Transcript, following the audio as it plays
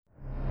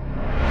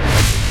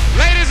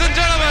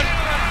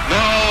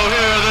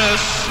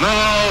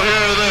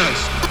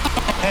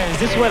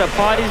this where the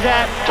party's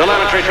at?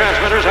 Telemetry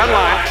transmitters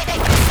online.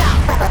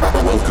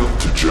 Welcome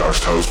to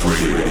Jack's House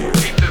Radio.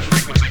 Keep that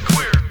frequency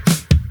clear.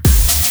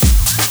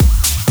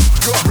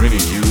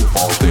 Bringing you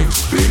all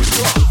things big,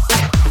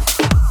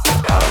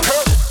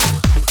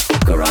 house,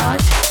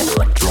 garage, and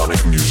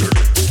electronic music.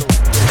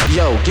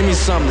 Yo, give me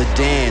something to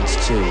dance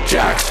to.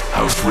 Jack's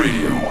House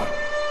Radio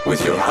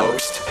with your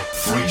host,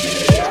 Free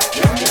Jack.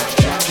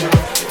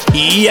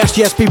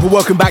 Yes, people,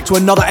 welcome back to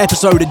another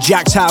episode of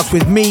Jack's House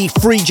with me,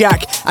 Free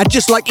Jack. And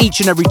just like each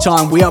and every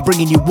time, we are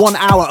bringing you 1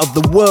 hour of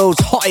the world's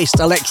hottest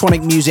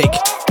electronic music.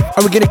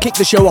 And we're going to kick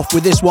the show off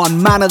with this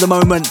one, man of the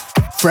moment,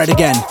 Fred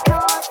again.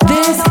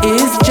 This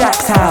is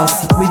Jack's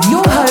House with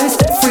your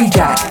host, Free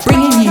Jack,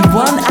 bringing you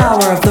 1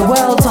 hour of the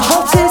world's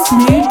hottest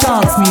new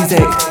dance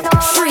music.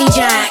 Free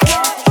Jack.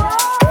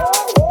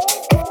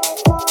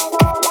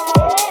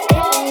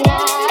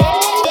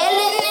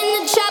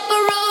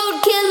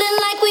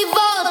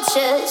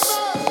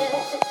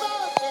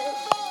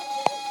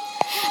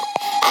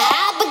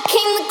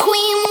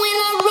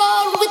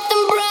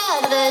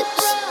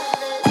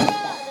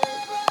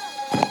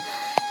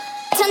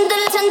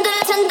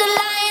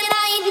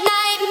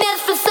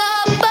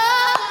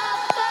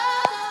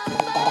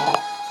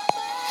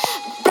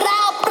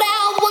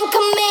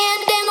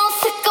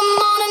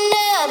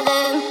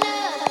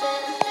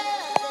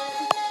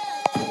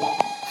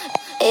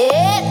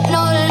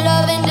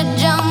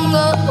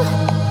 Jungle.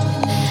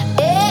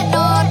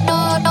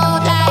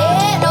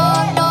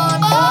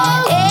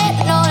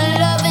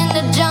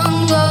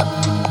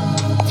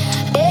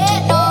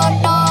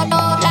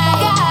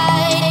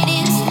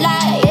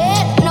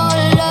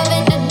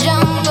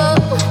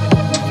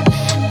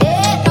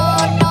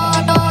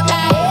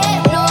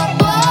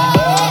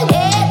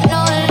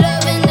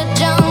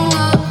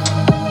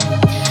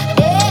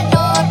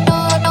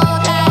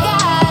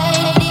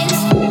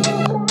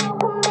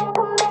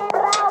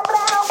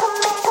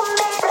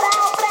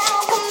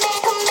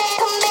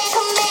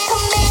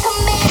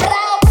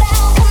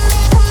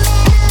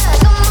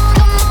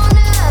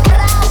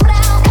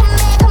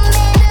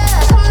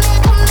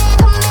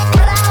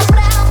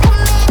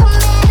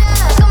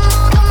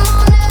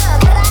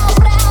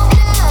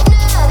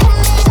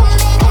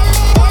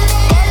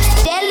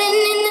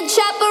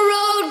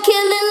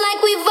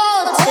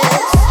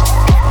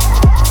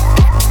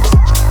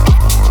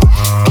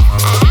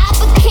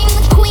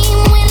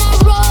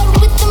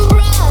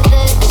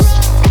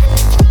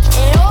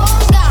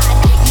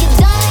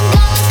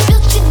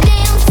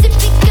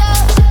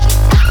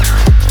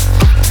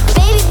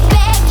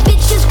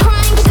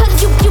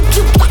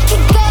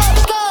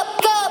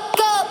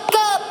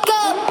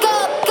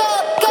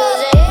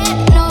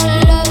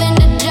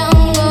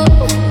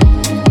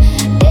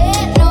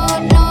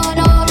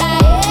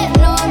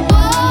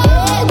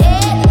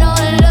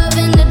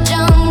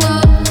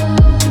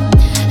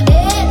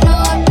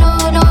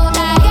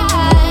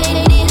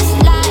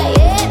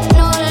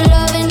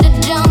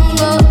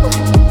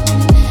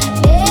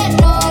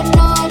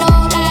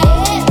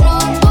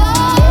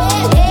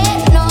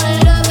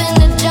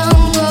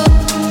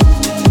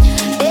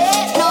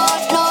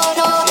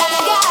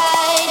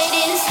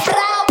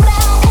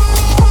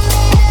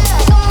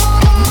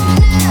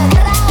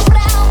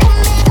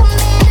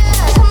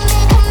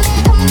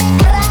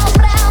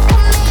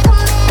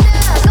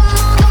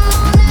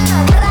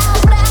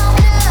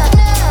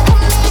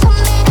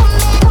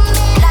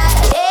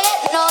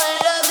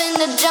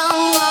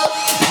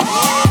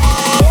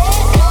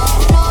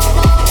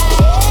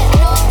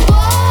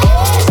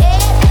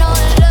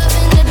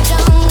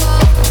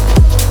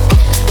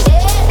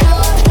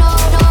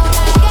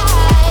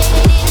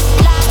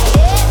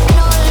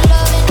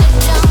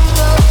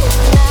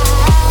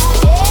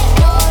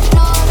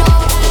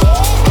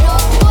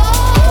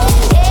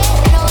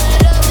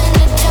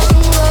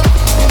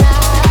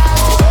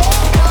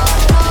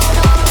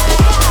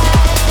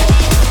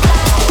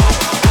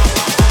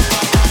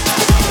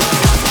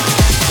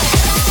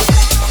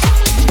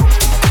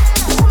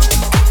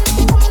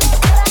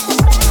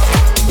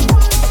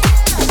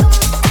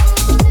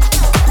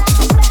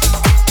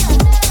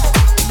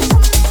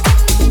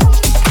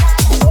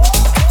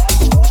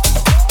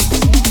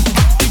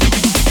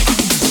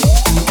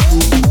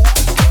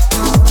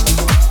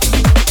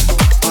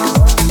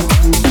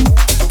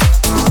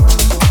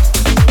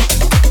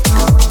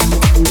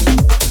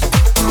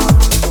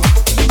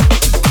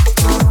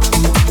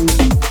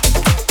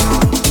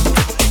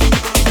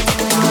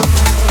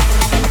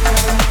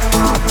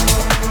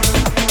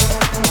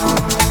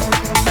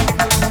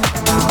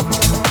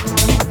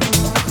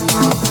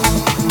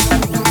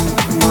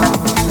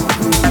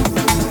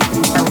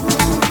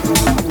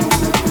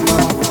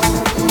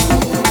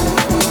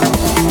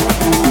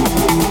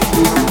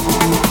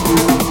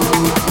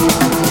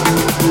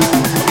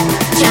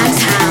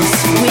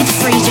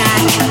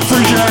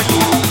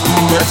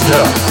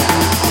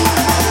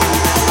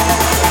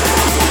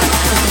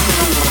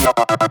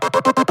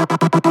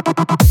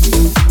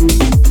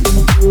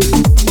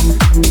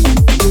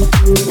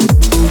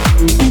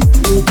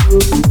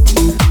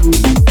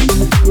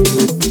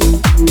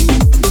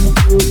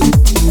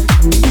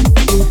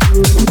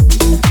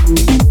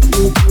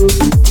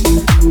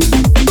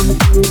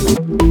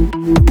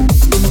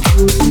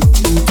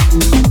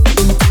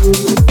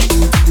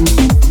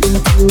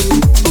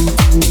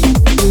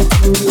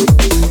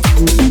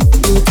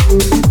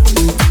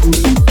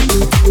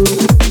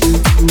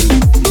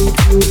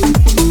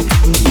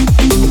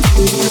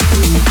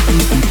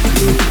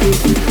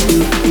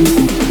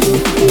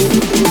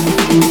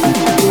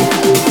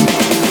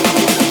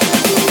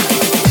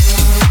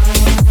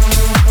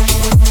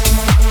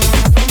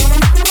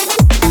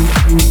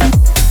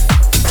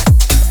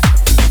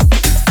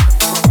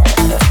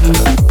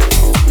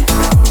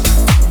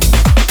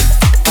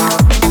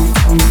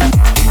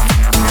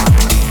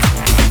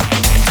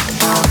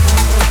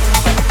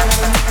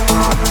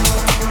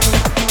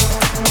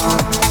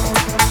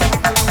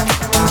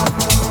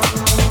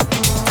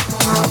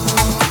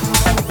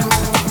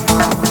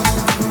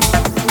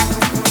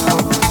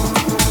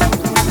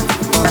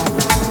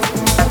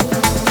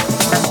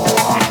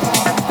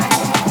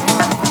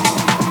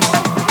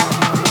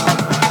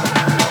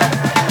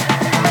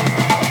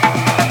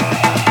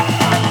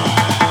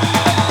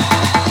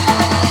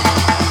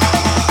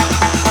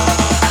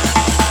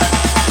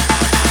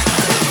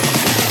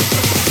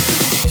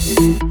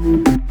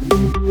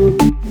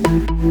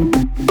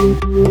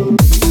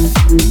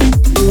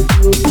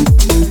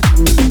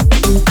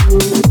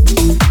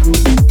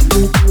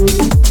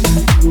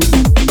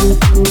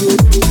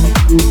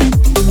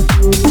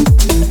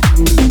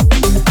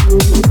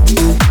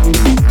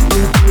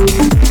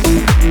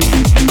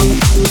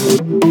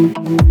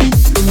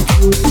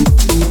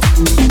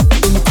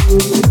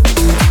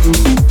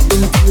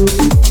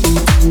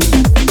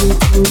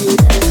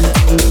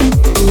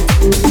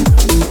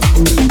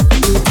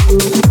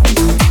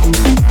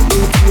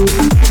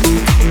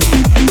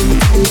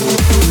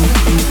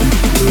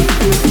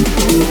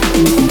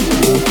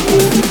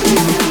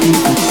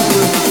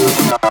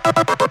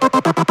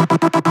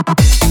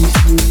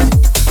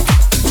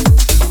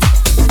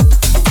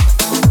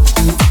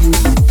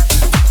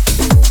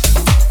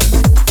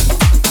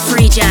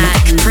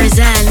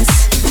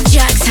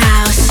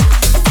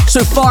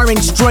 So firing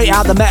straight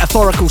out the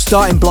metaphorical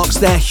starting blocks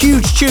there,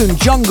 huge tune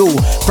Jungle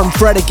from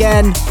Fred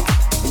again,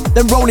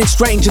 then rolling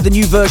straight into the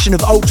new version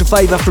of Ultra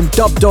Favor from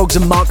Dub Dogs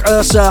and Mark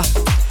Ursa,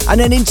 and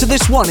then into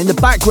this one in the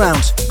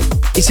background.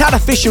 It's had a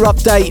Fisher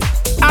update,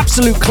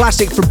 absolute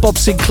classic from Bob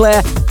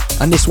Sinclair,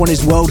 and this one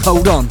is World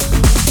Hold On.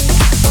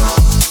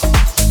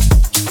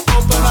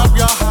 Open up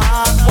your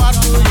heart, what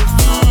do you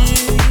feel?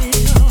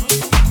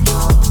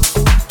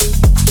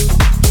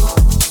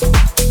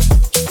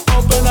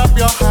 Open up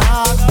your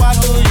heart, what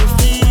do you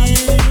feel?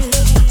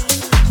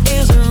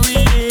 Is it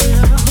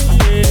real?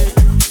 Yeah.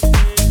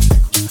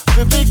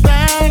 The Big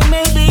Bang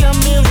may be a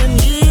million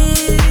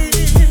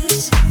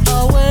years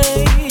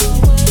away.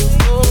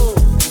 Oh.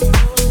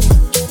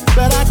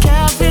 But I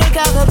can't figure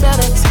out a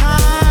better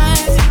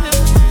time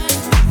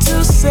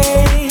to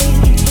say,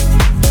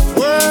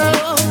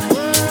 world,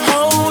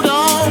 hold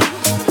on.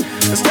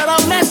 Instead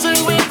of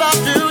messing with our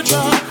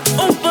future,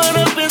 open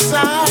up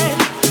inside.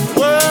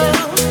 World,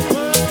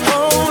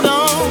 hold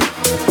on.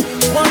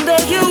 One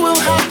day you will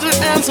have to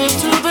answer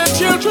to the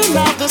children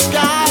of the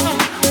sky.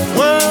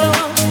 World,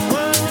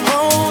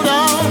 hold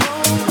on.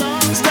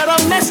 Instead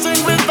of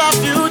messing with our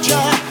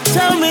future,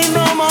 tell me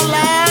no more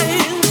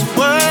lies.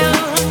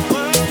 World,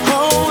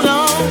 hold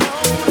on.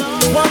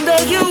 One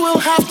day you will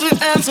have to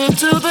answer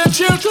to the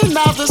children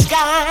of the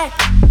sky.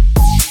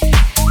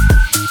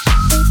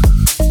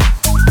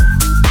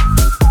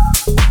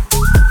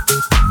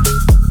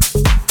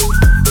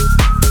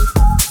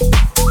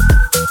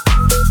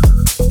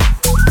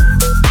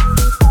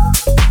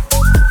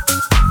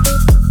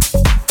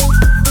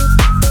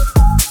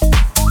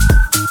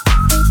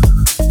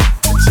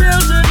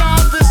 Children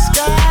of the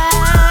sky.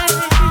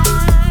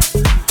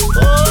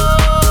 Oh,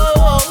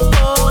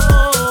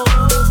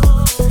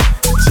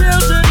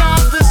 children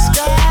of the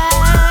sky.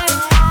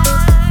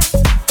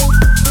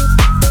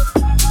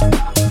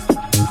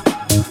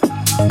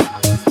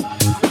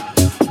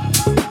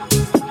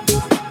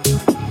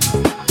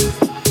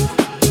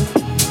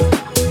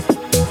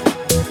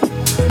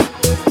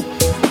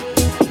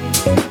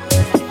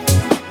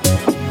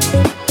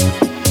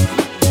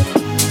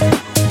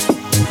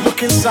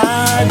 Look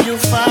inside, you'll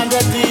find a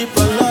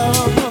deeper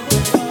love.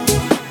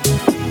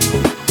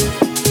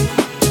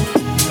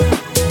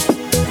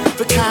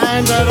 The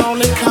kind that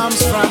only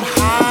comes from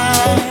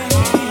high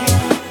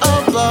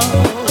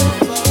above.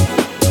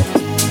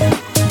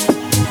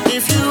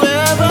 If you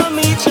ever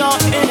meet your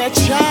inner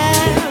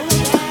child,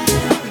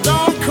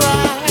 don't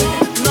cry,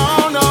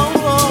 no, no.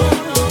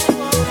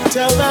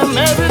 Tell them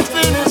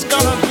everything is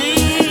gonna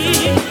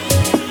be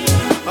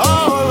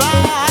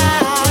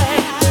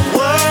alright.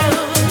 World,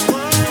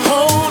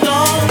 hold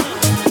on.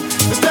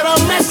 Instead of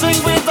messing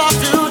with our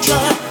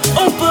future,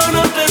 open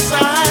up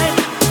inside.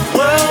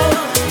 World,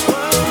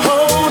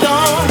 hold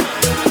on.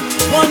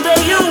 One day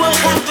you will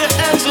have to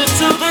answer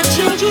to the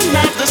children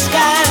of the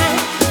sky.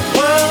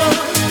 World,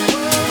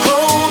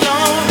 hold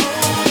on.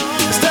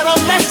 Instead of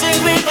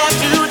messing with our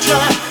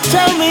future,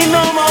 tell me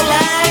no more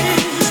lies.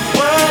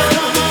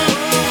 World,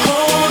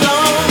 hold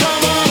on.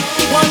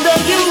 One day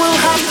you will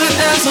have to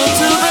answer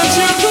to the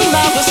children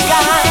of the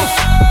sky.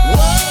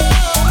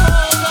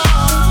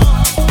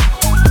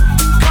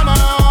 Come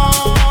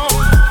on,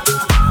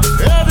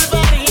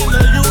 everybody in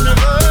the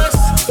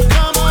universe,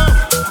 come on.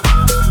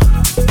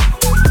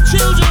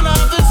 Children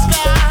of the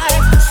sky,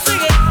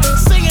 sing it,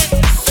 sing it,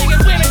 sing it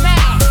with me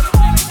now.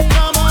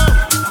 Come on,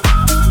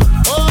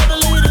 all the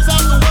leaders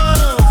of the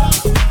world,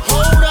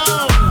 hold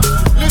on.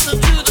 Listen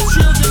to the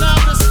children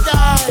of the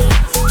sky.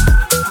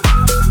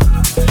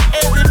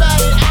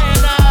 Everybody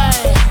and I,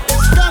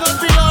 it's gonna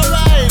be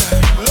alright.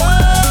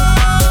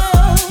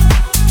 Love.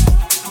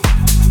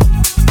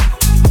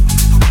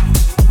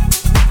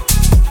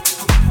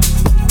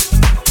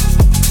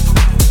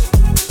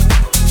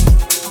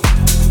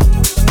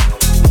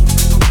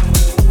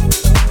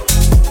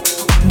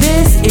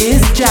 This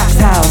is Jack's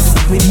House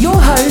with your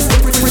host,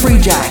 Free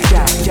Jack.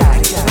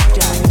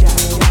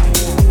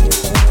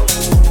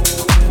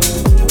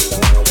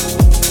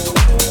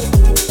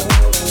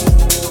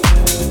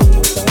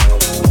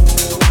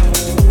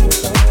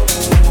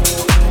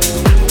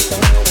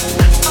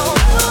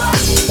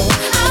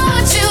 I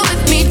want you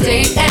with me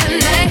day and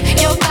night.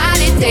 Your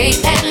body day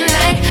and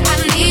night. I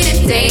need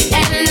it day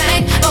and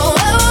night. Oh,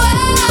 oh,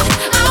 oh.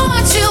 I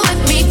want you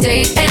with me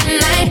day and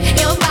night.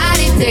 Your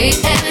body day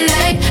and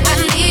night. I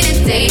need it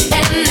day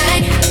and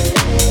night.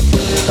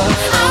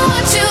 I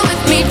want you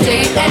with me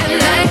day and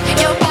night.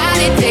 Your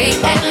body day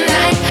and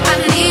night. I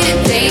need it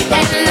day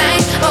and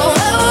night. Oh,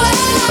 oh,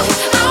 oh.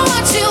 I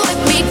want you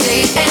with me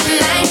day and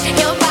night.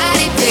 Your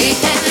body day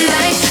and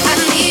night. I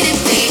need it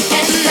day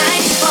and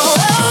night. Oh,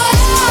 oh,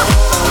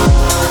 oh.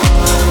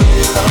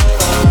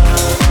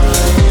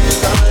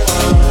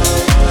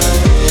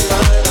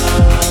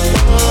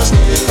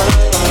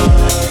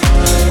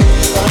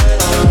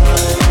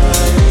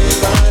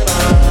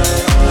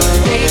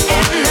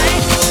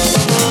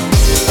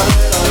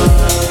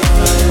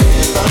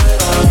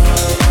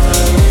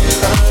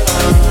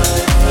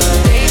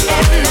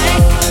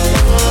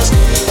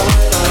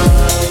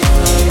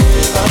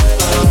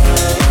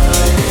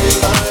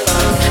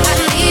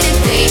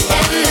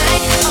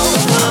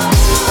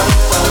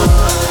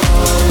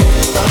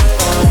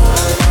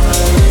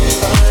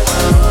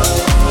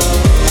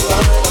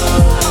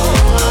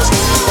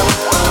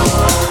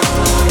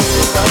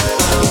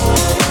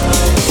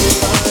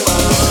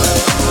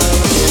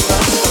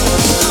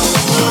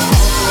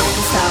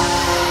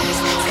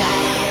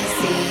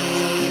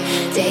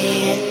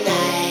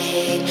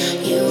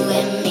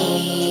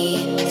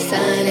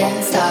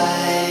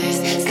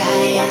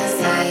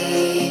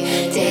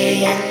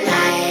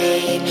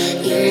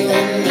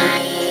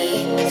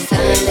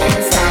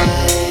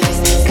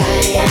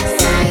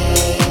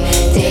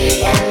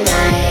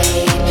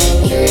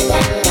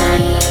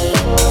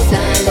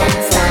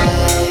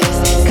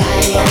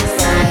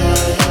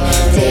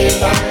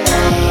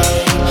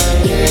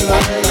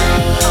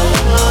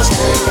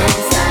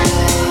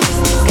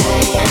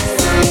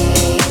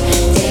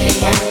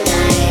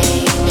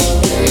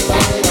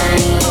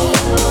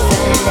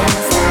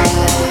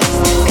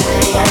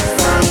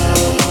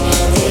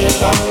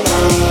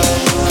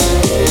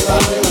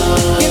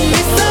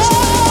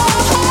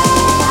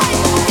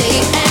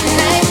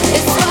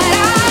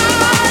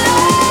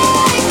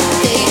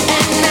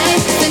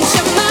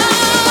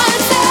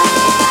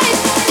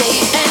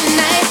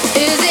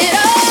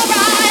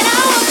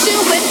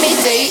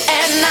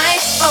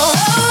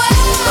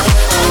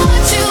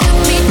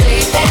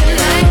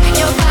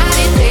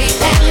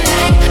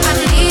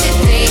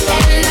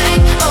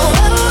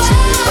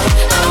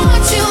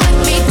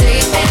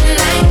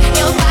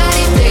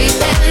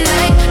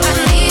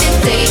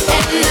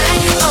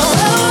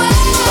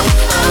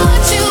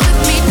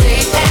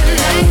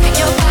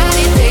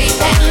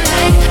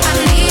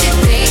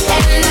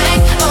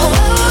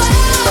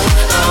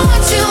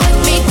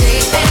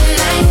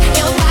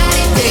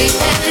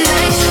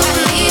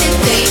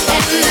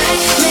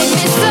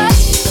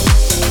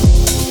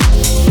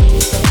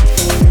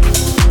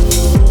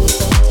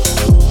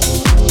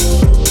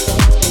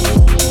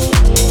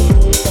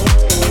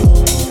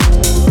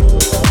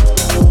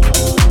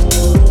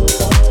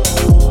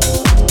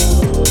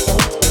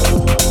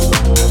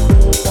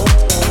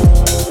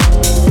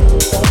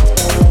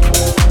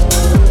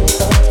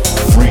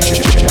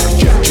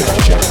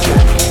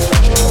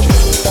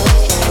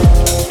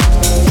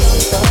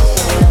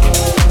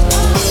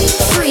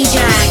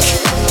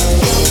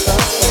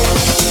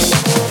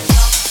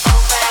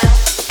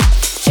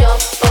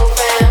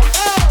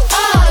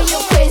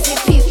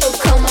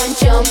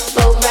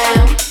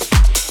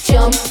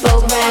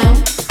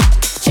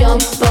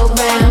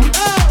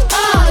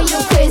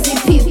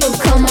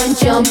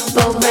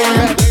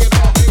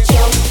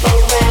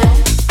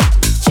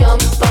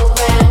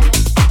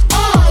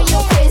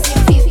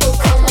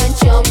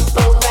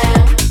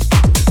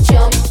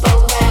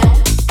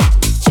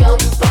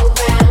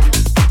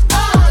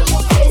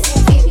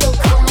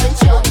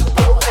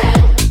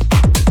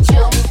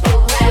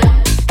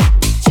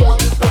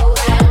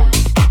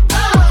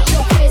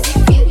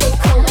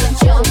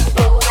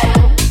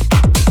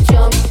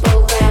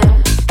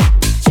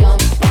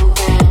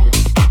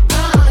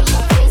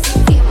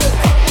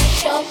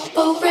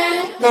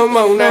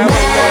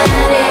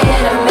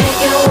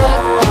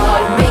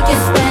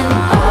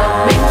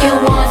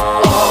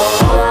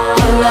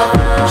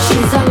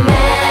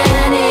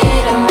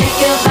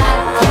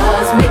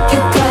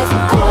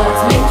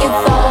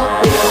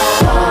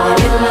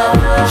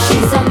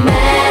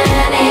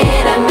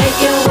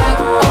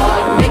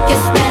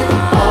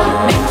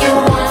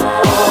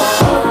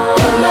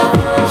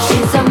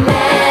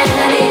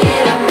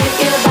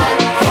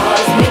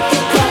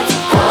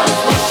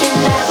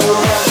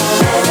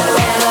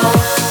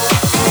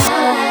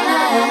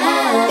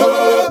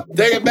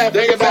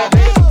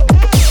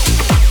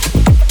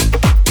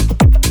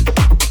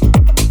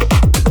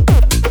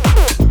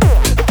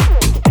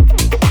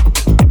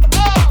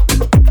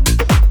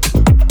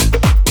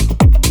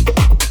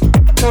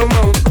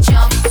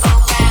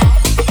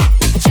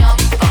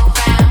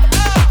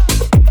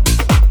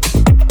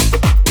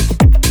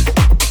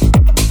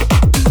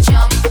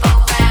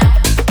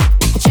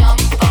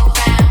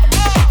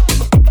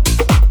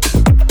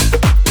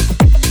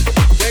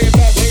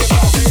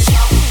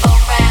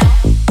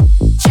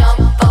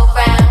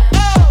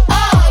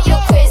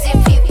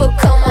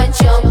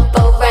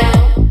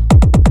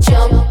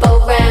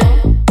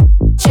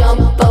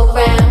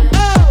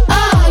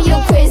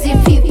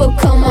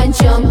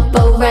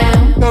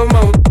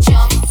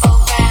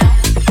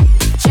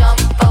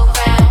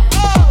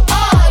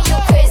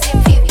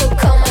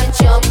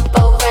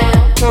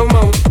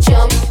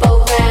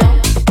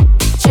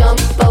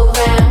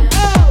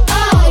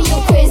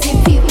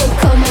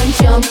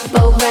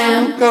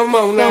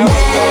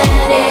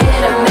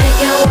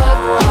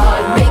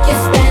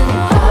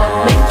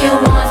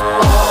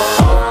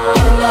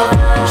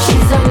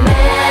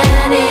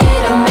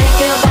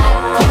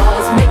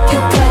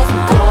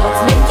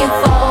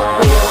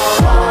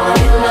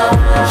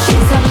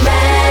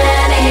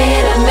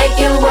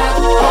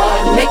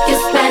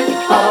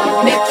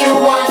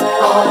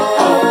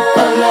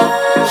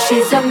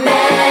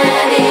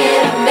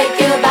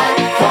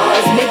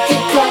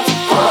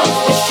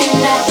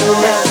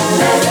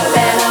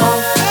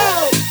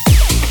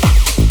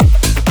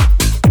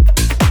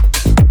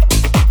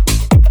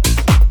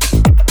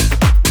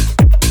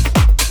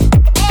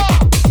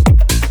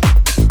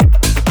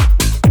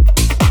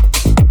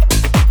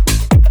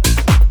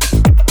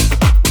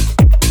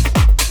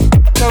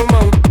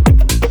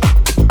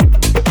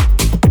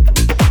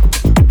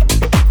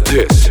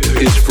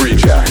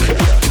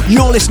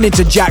 Listening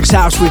to Jack's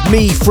House with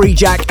me, Free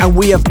Jack, and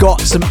we have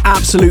got some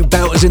absolute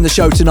belters in the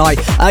show tonight.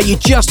 You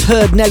just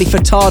heard Nelly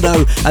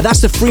Furtado,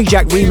 that's the Free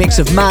Jack remix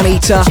of Man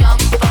Eater.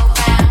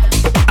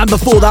 And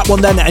before that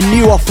one then, a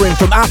new offering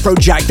from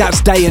Afrojack,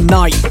 that's Day and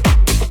Night.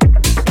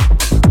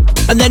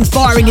 And then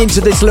firing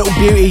into this little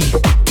beauty,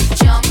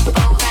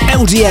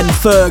 LDN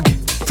Ferg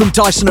from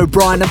Tyson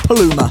O'Brien and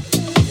Paluma.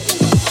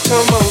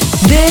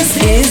 This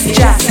is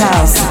Jack's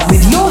House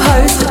with your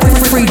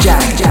host, Free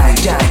Jack. Jack.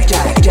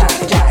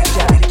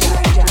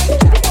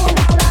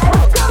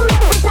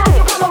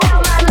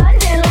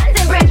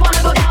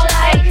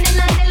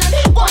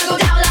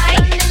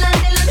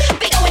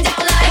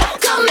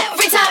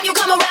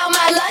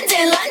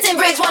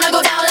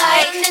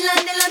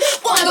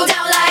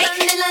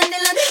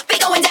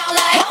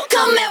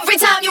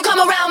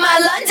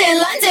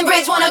 London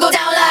Bridge wanna go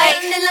down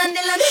like,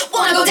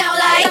 wanna go down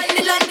like, wanna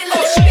go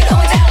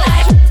down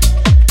like.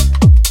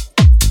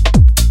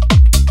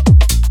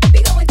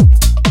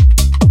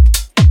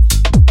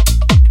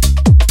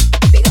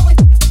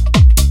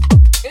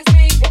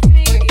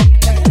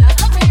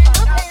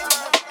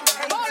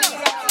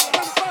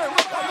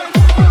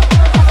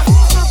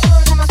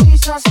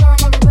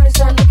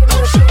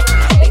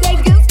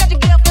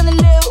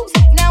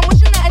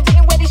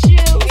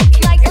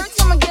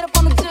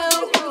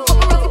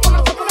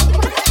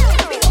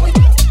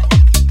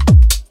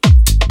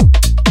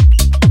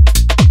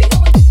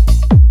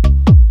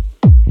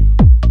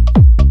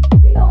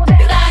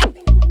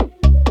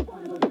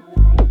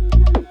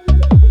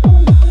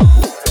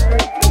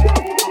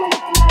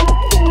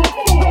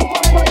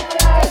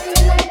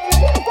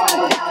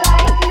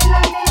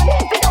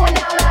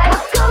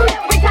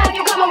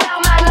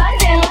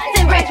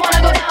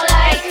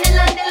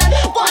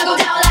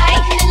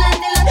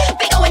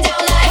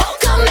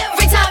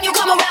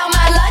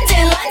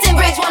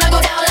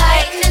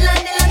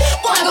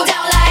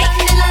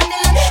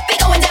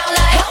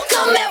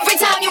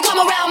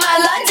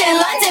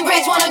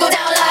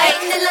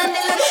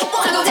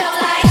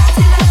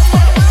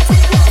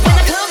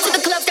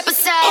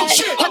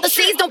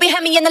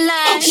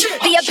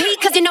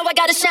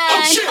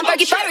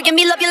 Freaky fire, give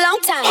me love you long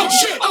time.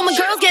 All my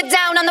girls get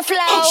down on the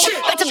floor.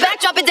 Back to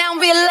back, drop it down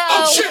real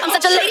low. I'm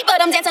such a lady,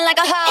 but I'm dancing like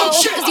a hoe.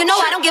 Cause you know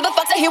I don't give a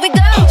fuck, so here we go.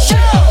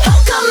 How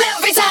come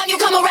every time you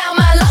come around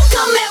my love?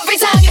 Come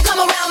every time you come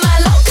around my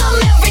love? Come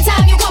every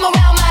time you come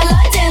around my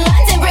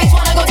London bricks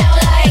wanna go down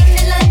like,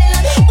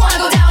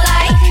 wanna go down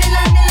like,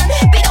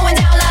 be going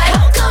down like.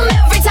 How come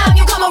every time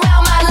you come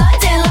around my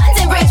London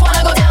bricks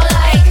wanna go down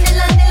like,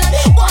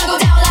 wanna go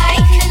down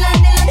like,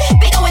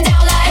 be going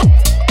down like,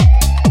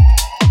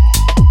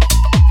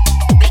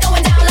 be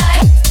going down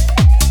like,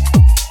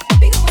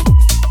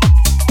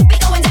 be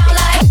going down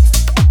like,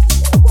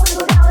 wanna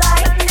go down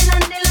like,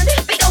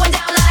 be going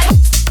down like,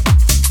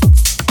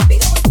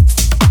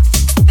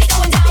 be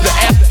going down like. The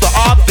F, the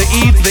R, the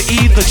E, the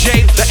E, the J,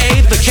 the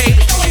A, the K.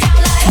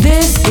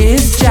 This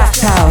is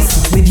Jack's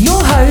House with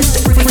your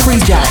host, Free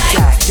Jack.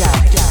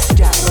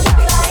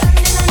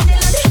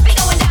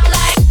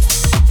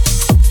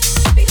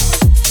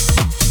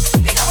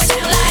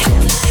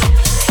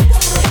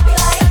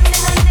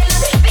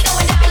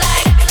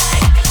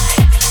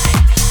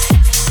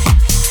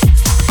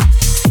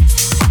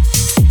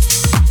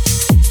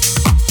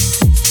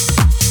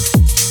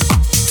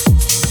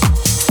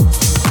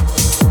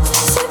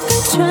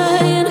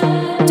 Trying,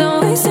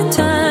 don't wasting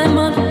time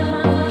on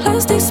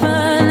plastic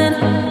smiling.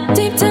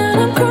 Deep down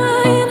I'm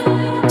crying,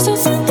 so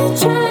sick of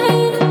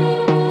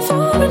trying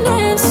for an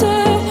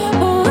answer.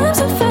 Oh, I'm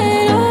so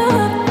fed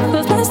up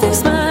of plastic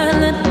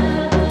smiling.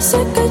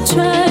 Sick of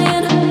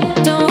trying,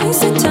 don't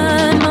wasting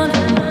time on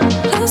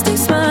plastic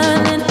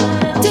smiling.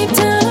 Deep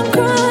down I'm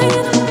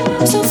crying,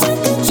 so sick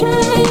of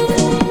trying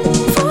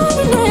for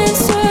an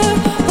answer.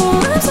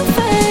 Oh, I'm so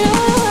fed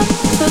up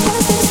of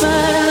plastic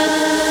smiling.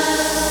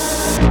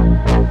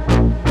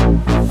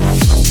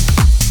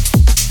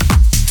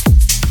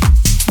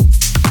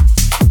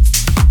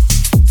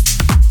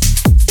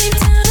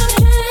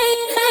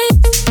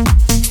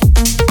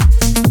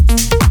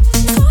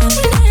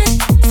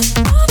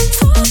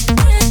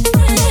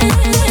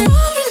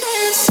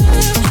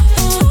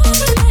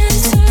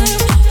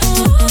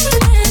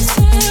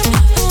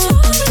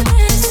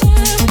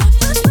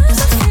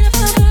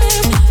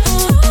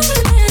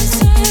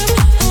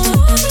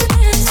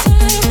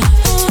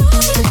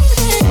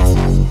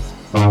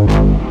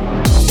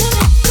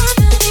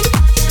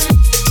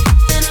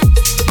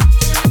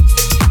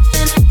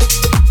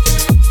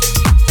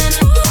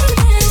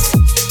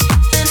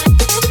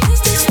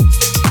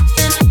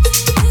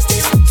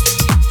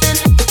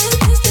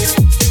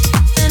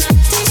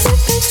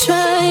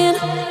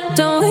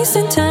 Don't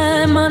wasting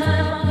time on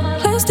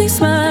plastic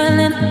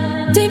smiling.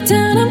 Deep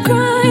down I'm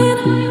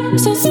crying,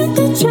 so sick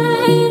of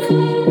trying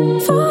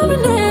for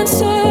an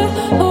answer.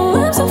 Oh,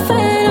 I'm so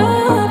fed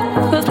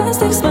up of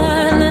plastic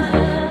smiling.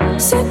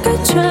 Sick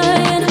of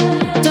trying,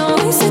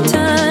 don't wasting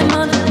time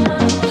on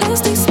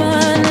plastic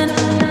smiling.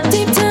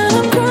 Deep down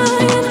I'm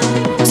crying,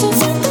 so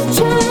sick of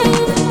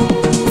trying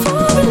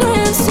for an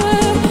answer.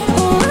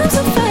 Oh, I'm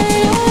so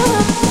fed up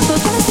of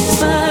plastic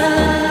smiling.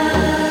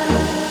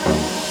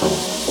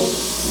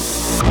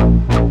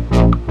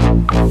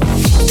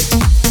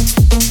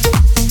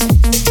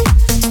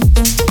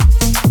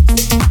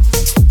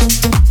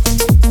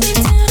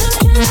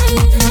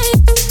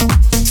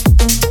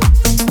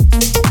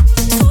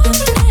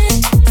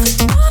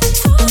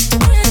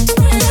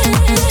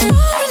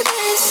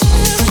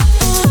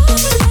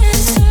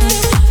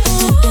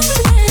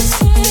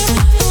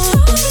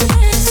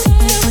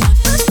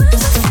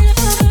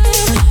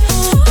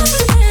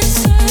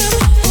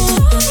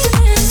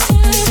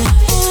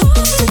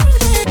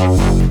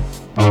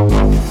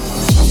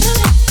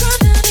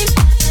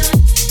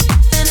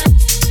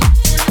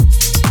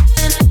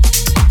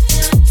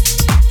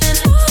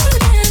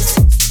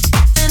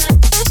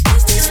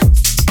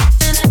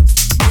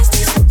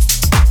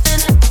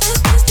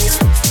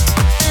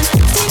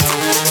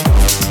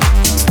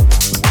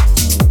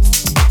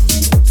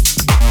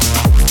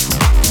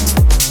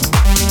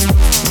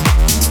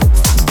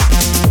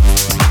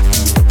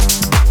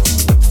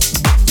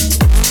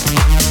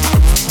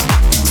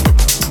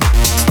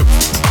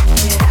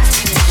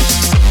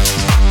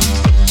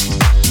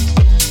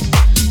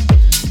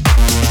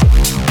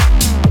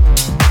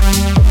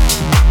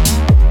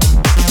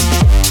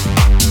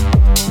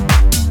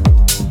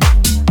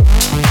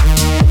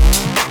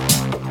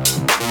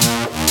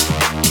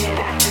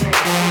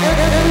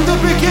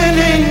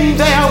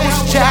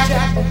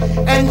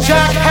 And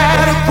Jack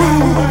had a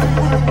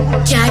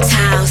groove. Jack's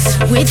House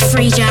with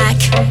Free Jack.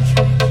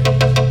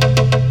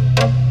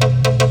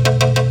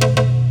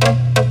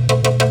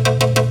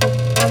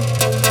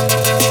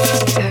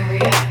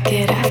 Hurry up,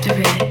 get after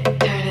it.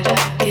 Turn it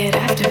up, get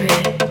after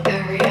it.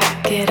 Hurry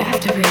up, get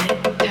after it.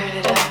 Turn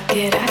it up,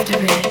 get after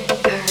it.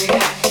 Hurry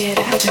up, get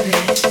after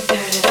it.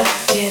 Turn it up,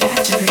 get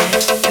after it.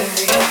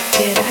 Hurry up,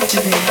 get after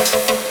it.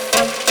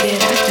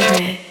 Get after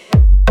it.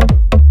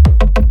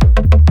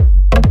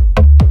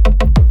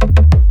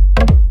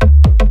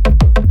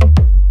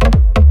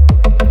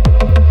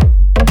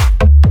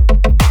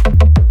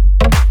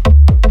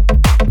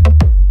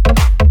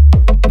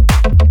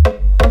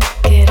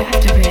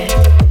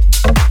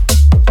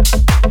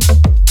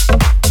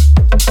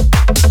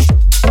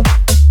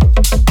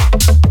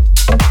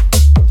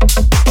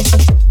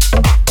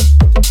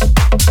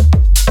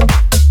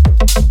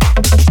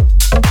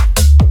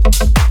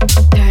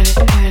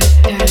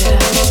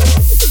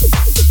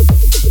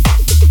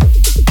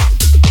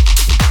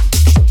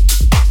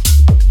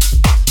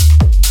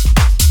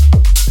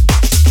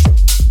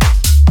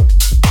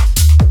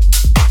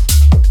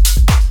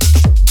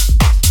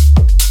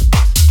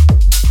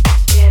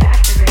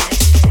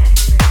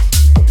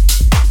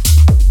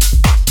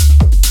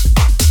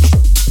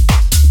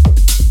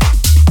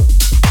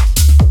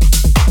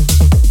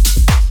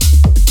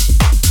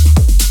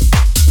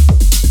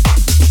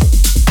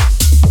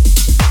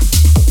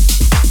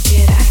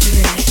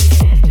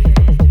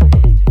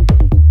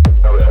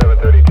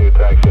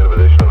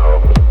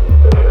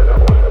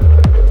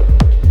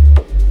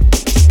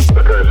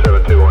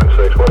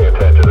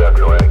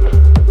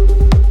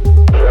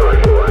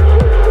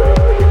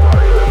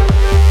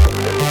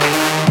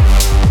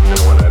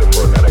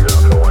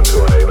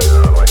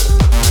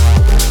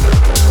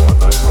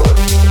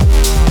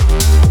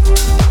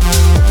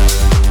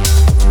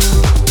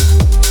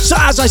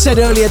 I said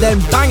earlier then,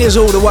 bangers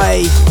all the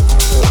way.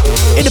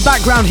 In the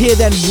background here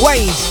then,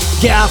 Wade,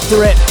 Get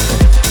After It.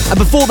 And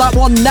before that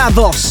one,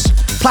 Navos,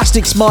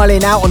 Plastic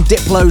Smiling, out on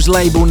Diplo's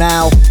label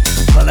now.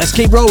 But let's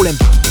keep rolling.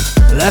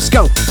 Let's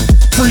go.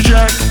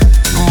 Freejak,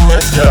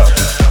 let's go.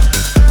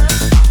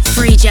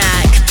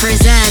 Freejak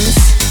presents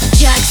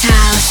Jack's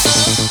House.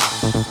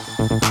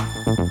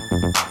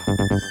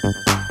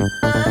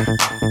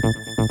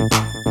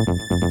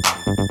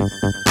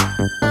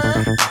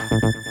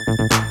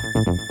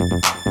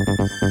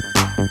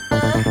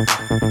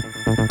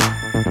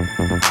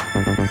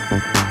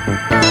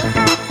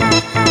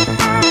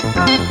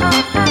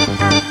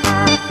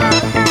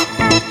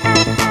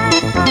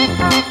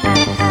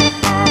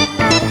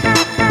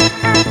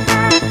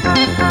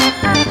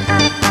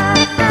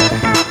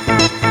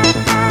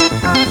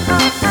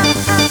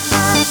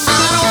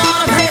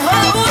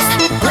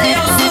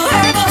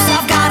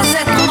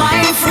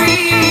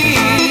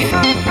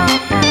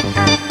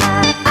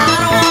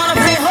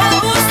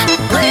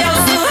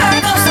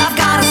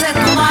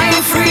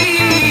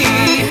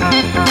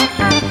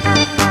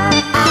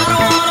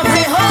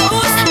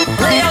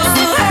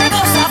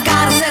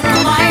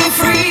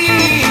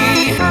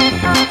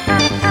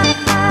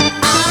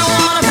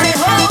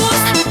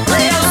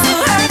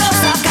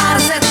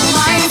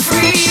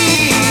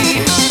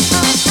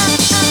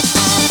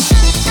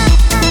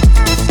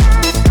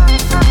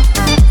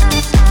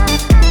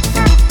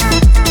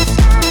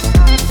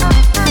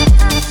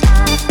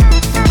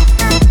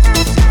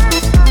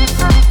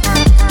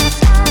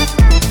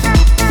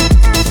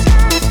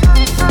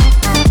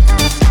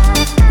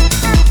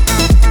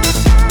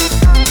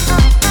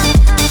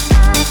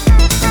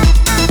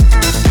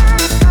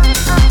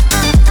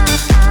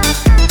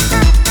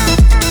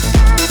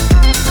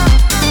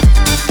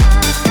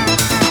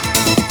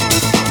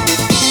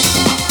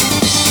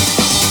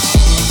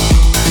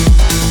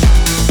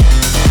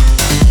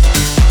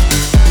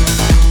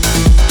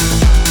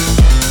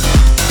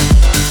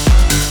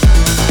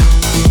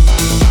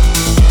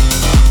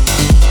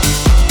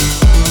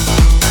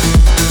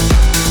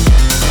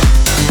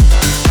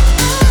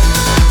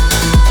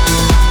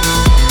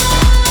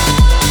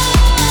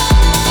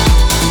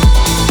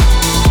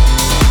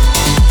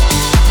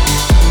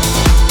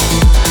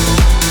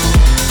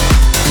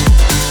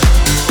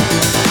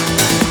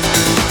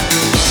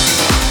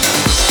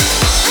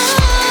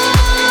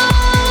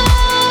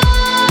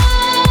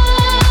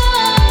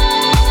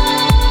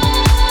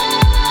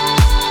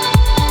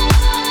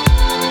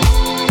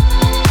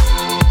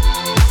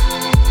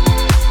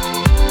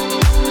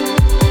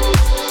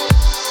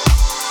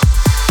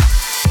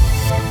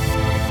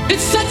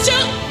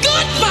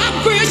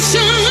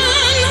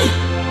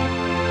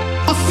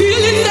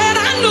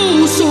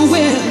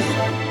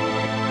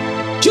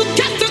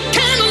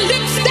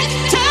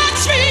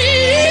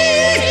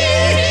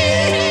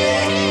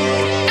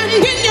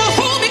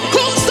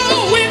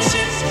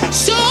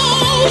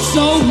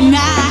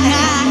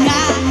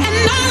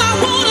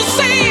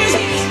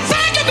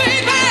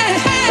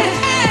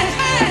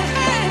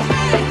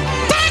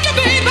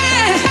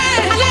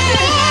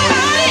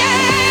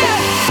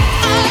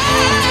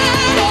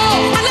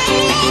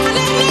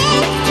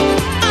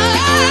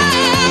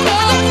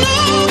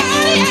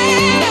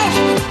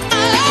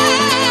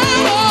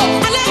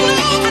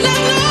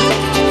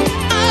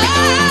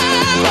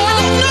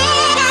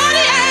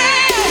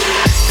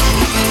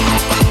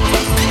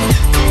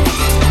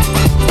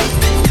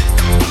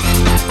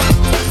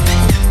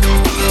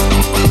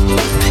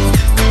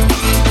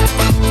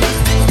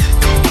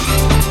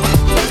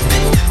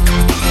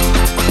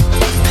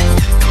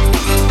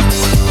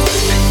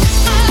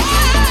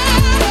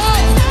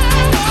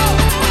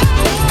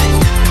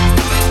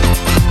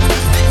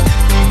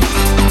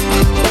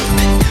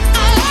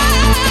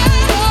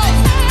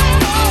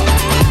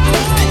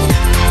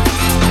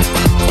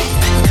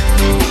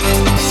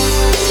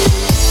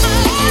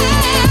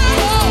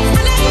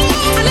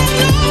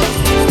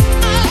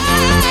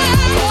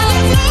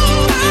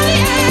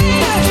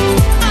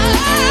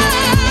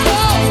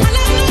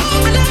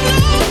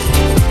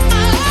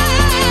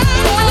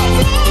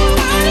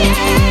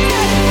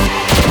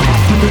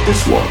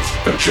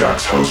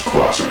 Jack's House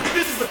Classic.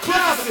 This is a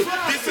classic.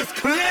 This is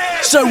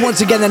clear. So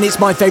once again then, it's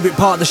my favourite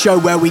part of the show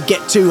where we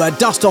get to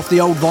dust off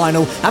the old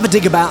vinyl, have a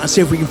dig about and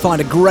see if we can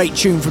find a great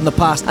tune from the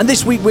past. And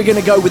this week we're going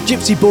to go with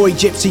Gypsy Boy,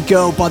 Gypsy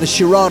Girl by the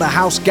Sharada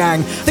House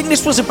Gang. I think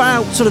this was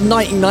about sort of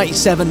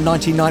 1997,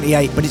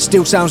 1998, but it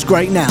still sounds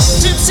great now.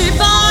 Gypsy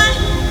boy,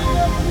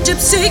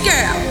 gypsy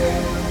girl,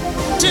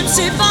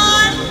 gypsy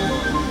boy,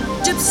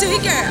 gypsy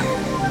girl,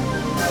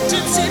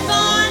 gypsy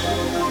boy,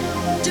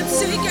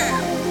 gypsy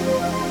girl,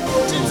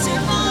 gypsy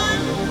boy,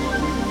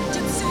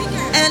 gypsy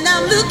girl. And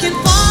I'm looking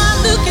for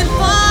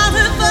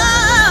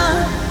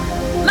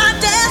my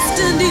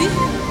destiny,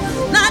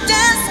 my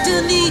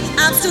destiny.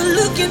 I'm still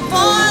looking for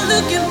my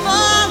destiny.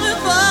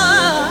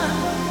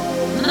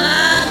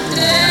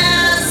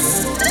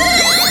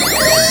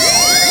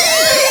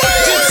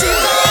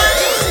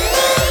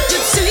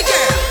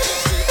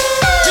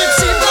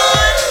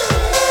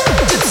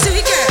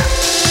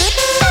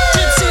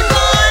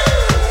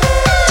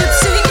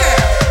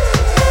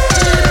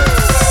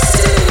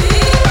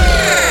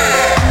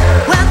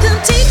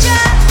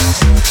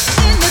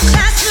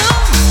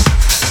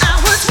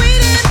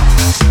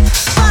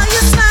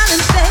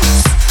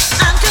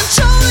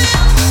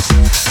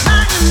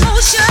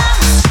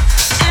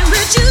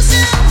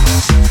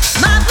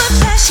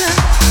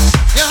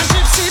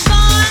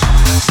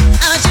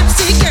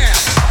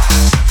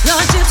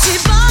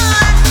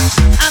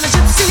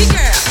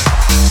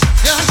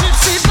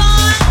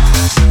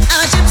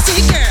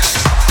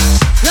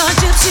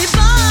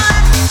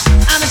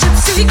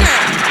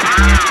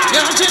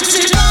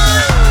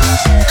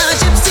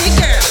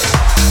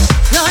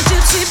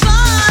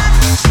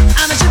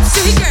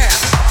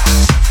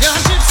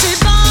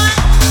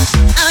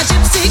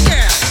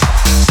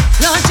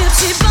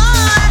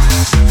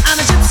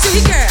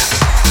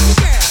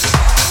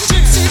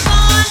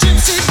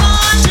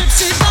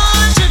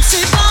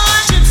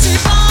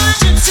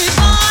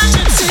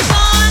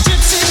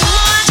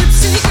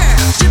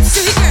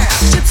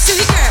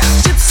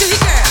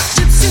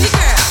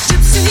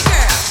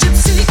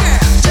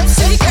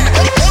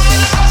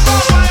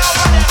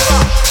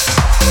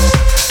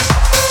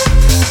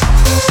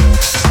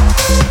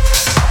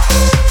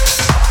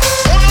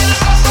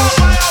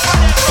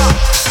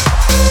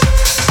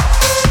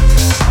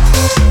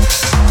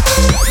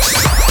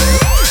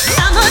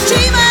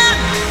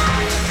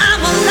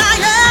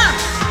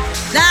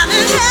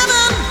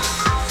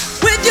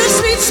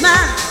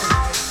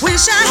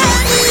 wish I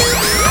had you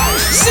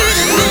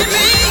sitting near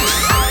me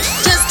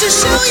just to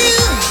show you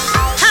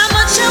how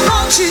much I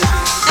want you,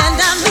 and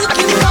I'm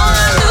looking for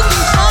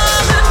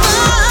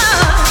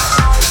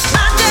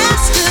my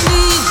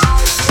destiny,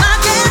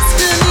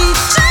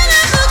 Trying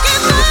to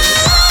looking for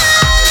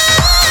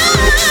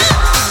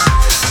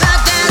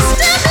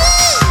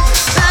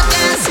my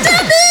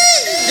destiny.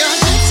 You're a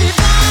gypsy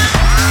boy,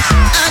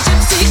 a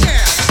gypsy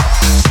girl.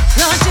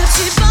 You're a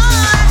gypsy boy,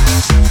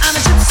 I'm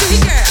a gypsy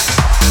girl.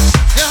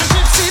 You're a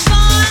gypsy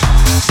boy,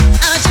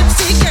 I'm a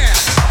gypsy girl.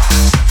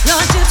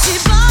 You're a gypsy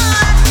boy,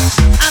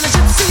 I'm a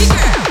gypsy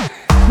girl.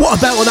 What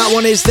a battle that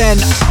one is then.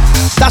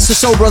 That's the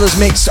Soul Brothers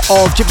mix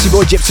of Gypsy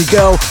Boy, Gypsy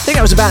Girl. I think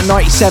that was about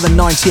 97,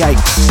 98.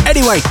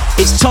 Anyway,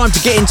 it's time to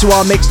get into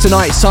our mix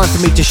tonight. It's time for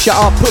me to shut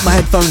up, put my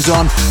headphones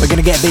on. We're going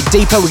to get a bit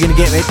deeper, we're going to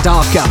get a bit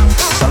darker.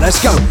 So let's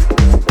go.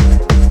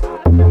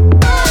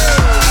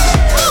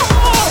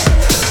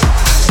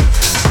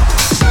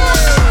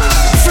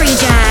 Free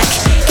Jack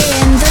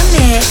in the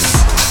mix.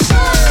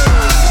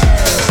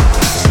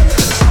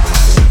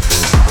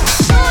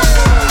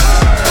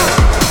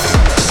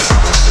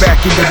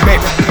 Back in the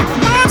mix.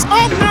 Lives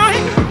all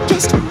night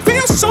just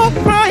feel so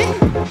right.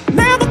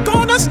 Never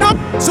gonna stop,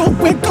 so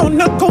we're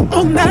gonna go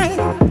all night.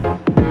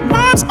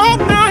 Lives all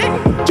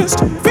night just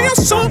feel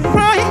so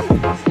right.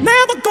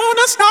 Never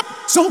gonna stop,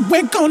 so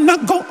we're gonna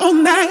go all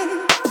night.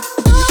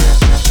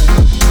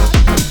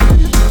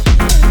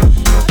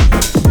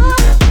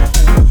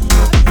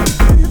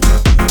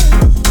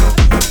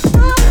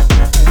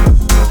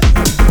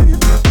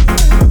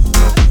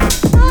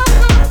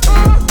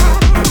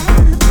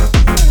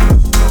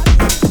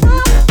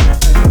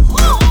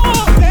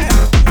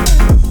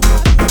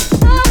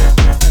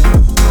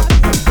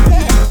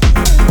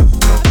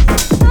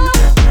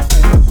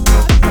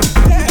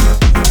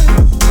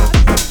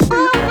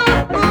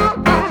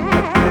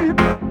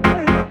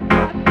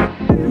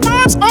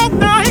 All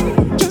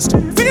night just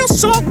feel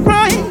so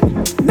right.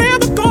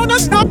 Never gonna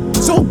stop,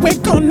 so we're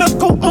gonna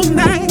go all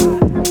night.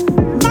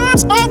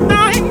 Lives all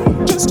night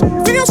just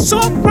feel so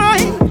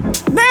right.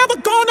 Never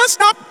gonna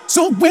stop,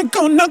 so we're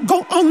gonna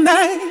go all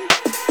night.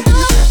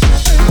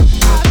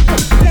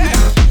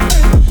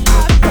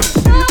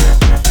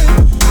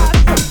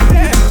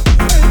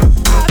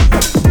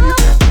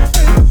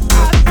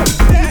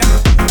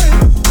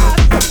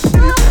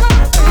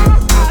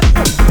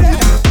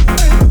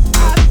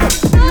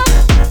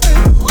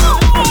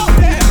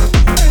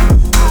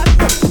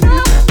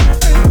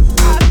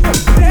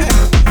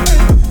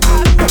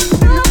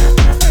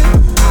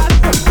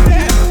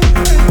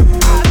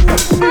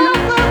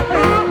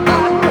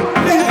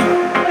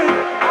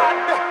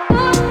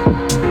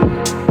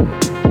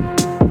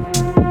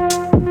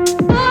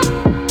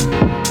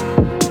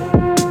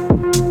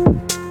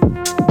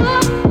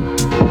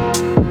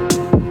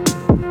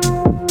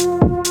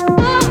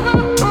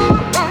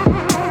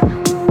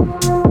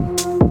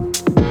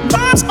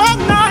 Lives all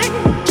night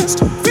just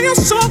feel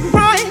so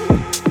right.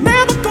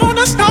 Never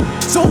gonna stop,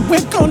 so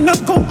we're gonna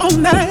go all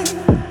night.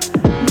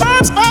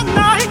 Lives all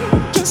night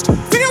just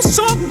feel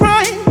so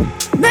right.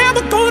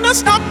 Never gonna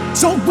stop,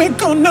 so we're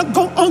gonna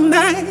go all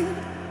night.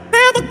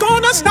 Never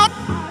gonna stop,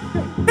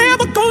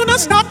 never gonna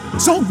stop,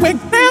 so we're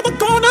never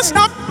gonna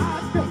stop.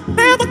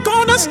 Never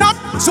gonna stop,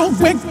 so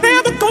we're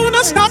never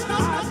gonna stop.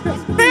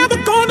 Never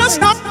gonna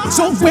stop,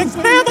 so we're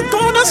never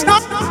gonna stop.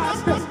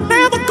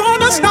 Never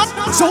gonna stop,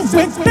 so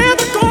we're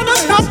never gonna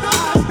stop.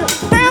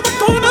 Never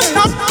gonna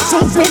stop, so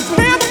we're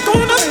never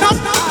gonna stop.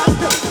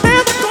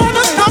 Never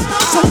gonna stop,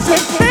 so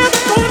we're never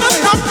gonna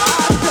stop.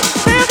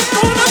 Never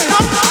gonna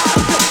stop.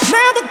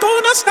 Never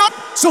gonna stop,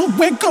 so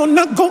we're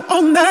gonna go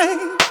all night.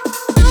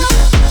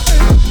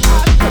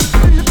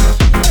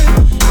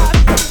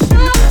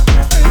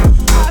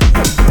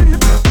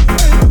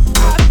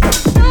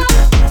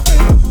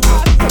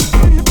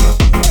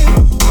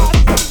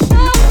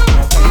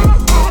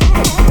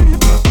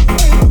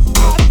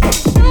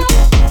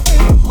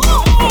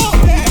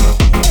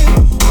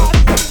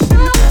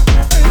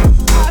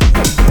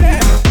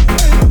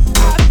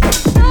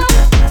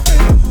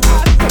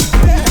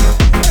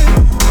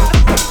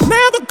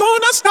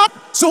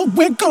 So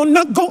we're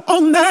gonna go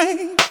all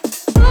night.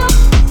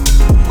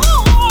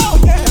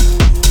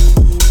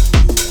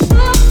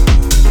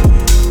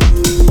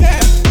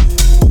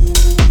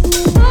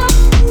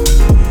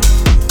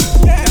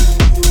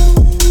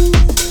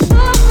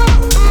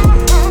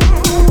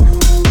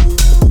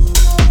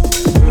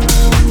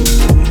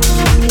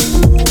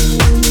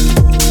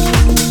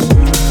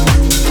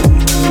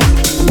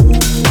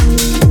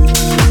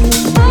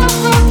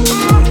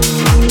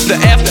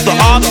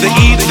 The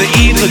E, the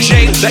E, the J,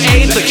 the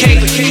A, the K.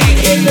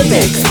 In the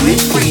mix with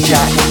Free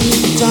Jack.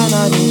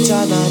 Tanani,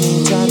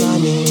 tanani,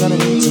 tanani,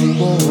 tanani, ting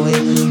boy.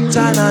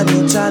 Tanani,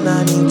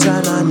 tanani,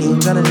 tanani,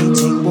 tanani,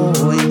 ting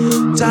boy.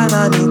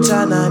 Tanani,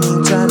 tanani,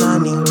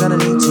 tanani,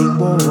 tanani, ting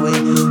boy.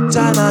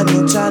 Tanani,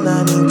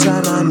 tanani,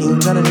 tanani,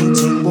 tanani,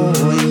 ting boy.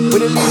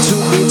 With a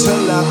little bit of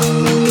luck,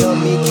 we can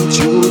make it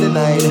through the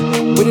night.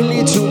 With a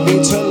little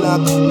bit of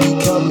luck, we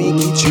can make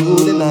it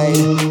through the night.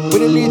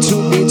 With a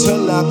little bit of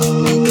luck,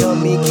 we can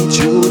make it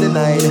through the night.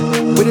 tonight.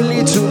 With a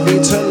little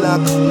bit of luck,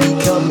 we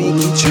can make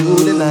it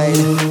through the night.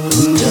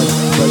 We done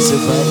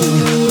falsifying,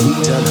 we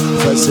done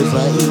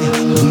falsifying,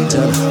 we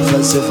done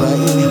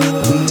falsifying,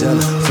 we done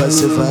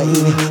falsifying,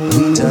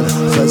 we done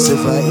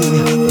falsifying,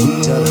 we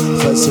done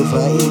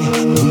falsifying,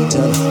 we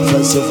done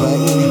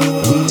falsifying,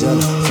 we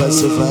done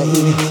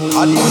falsifying.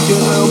 I need you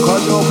now,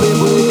 cause your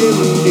people they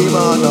really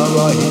man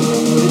alright.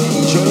 I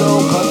need you now,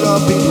 cause your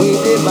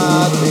people they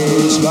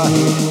madness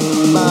right,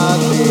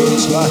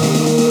 madness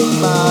right,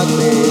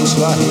 madness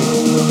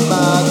right,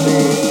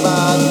 madness,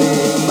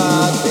 madness,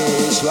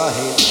 madness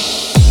right.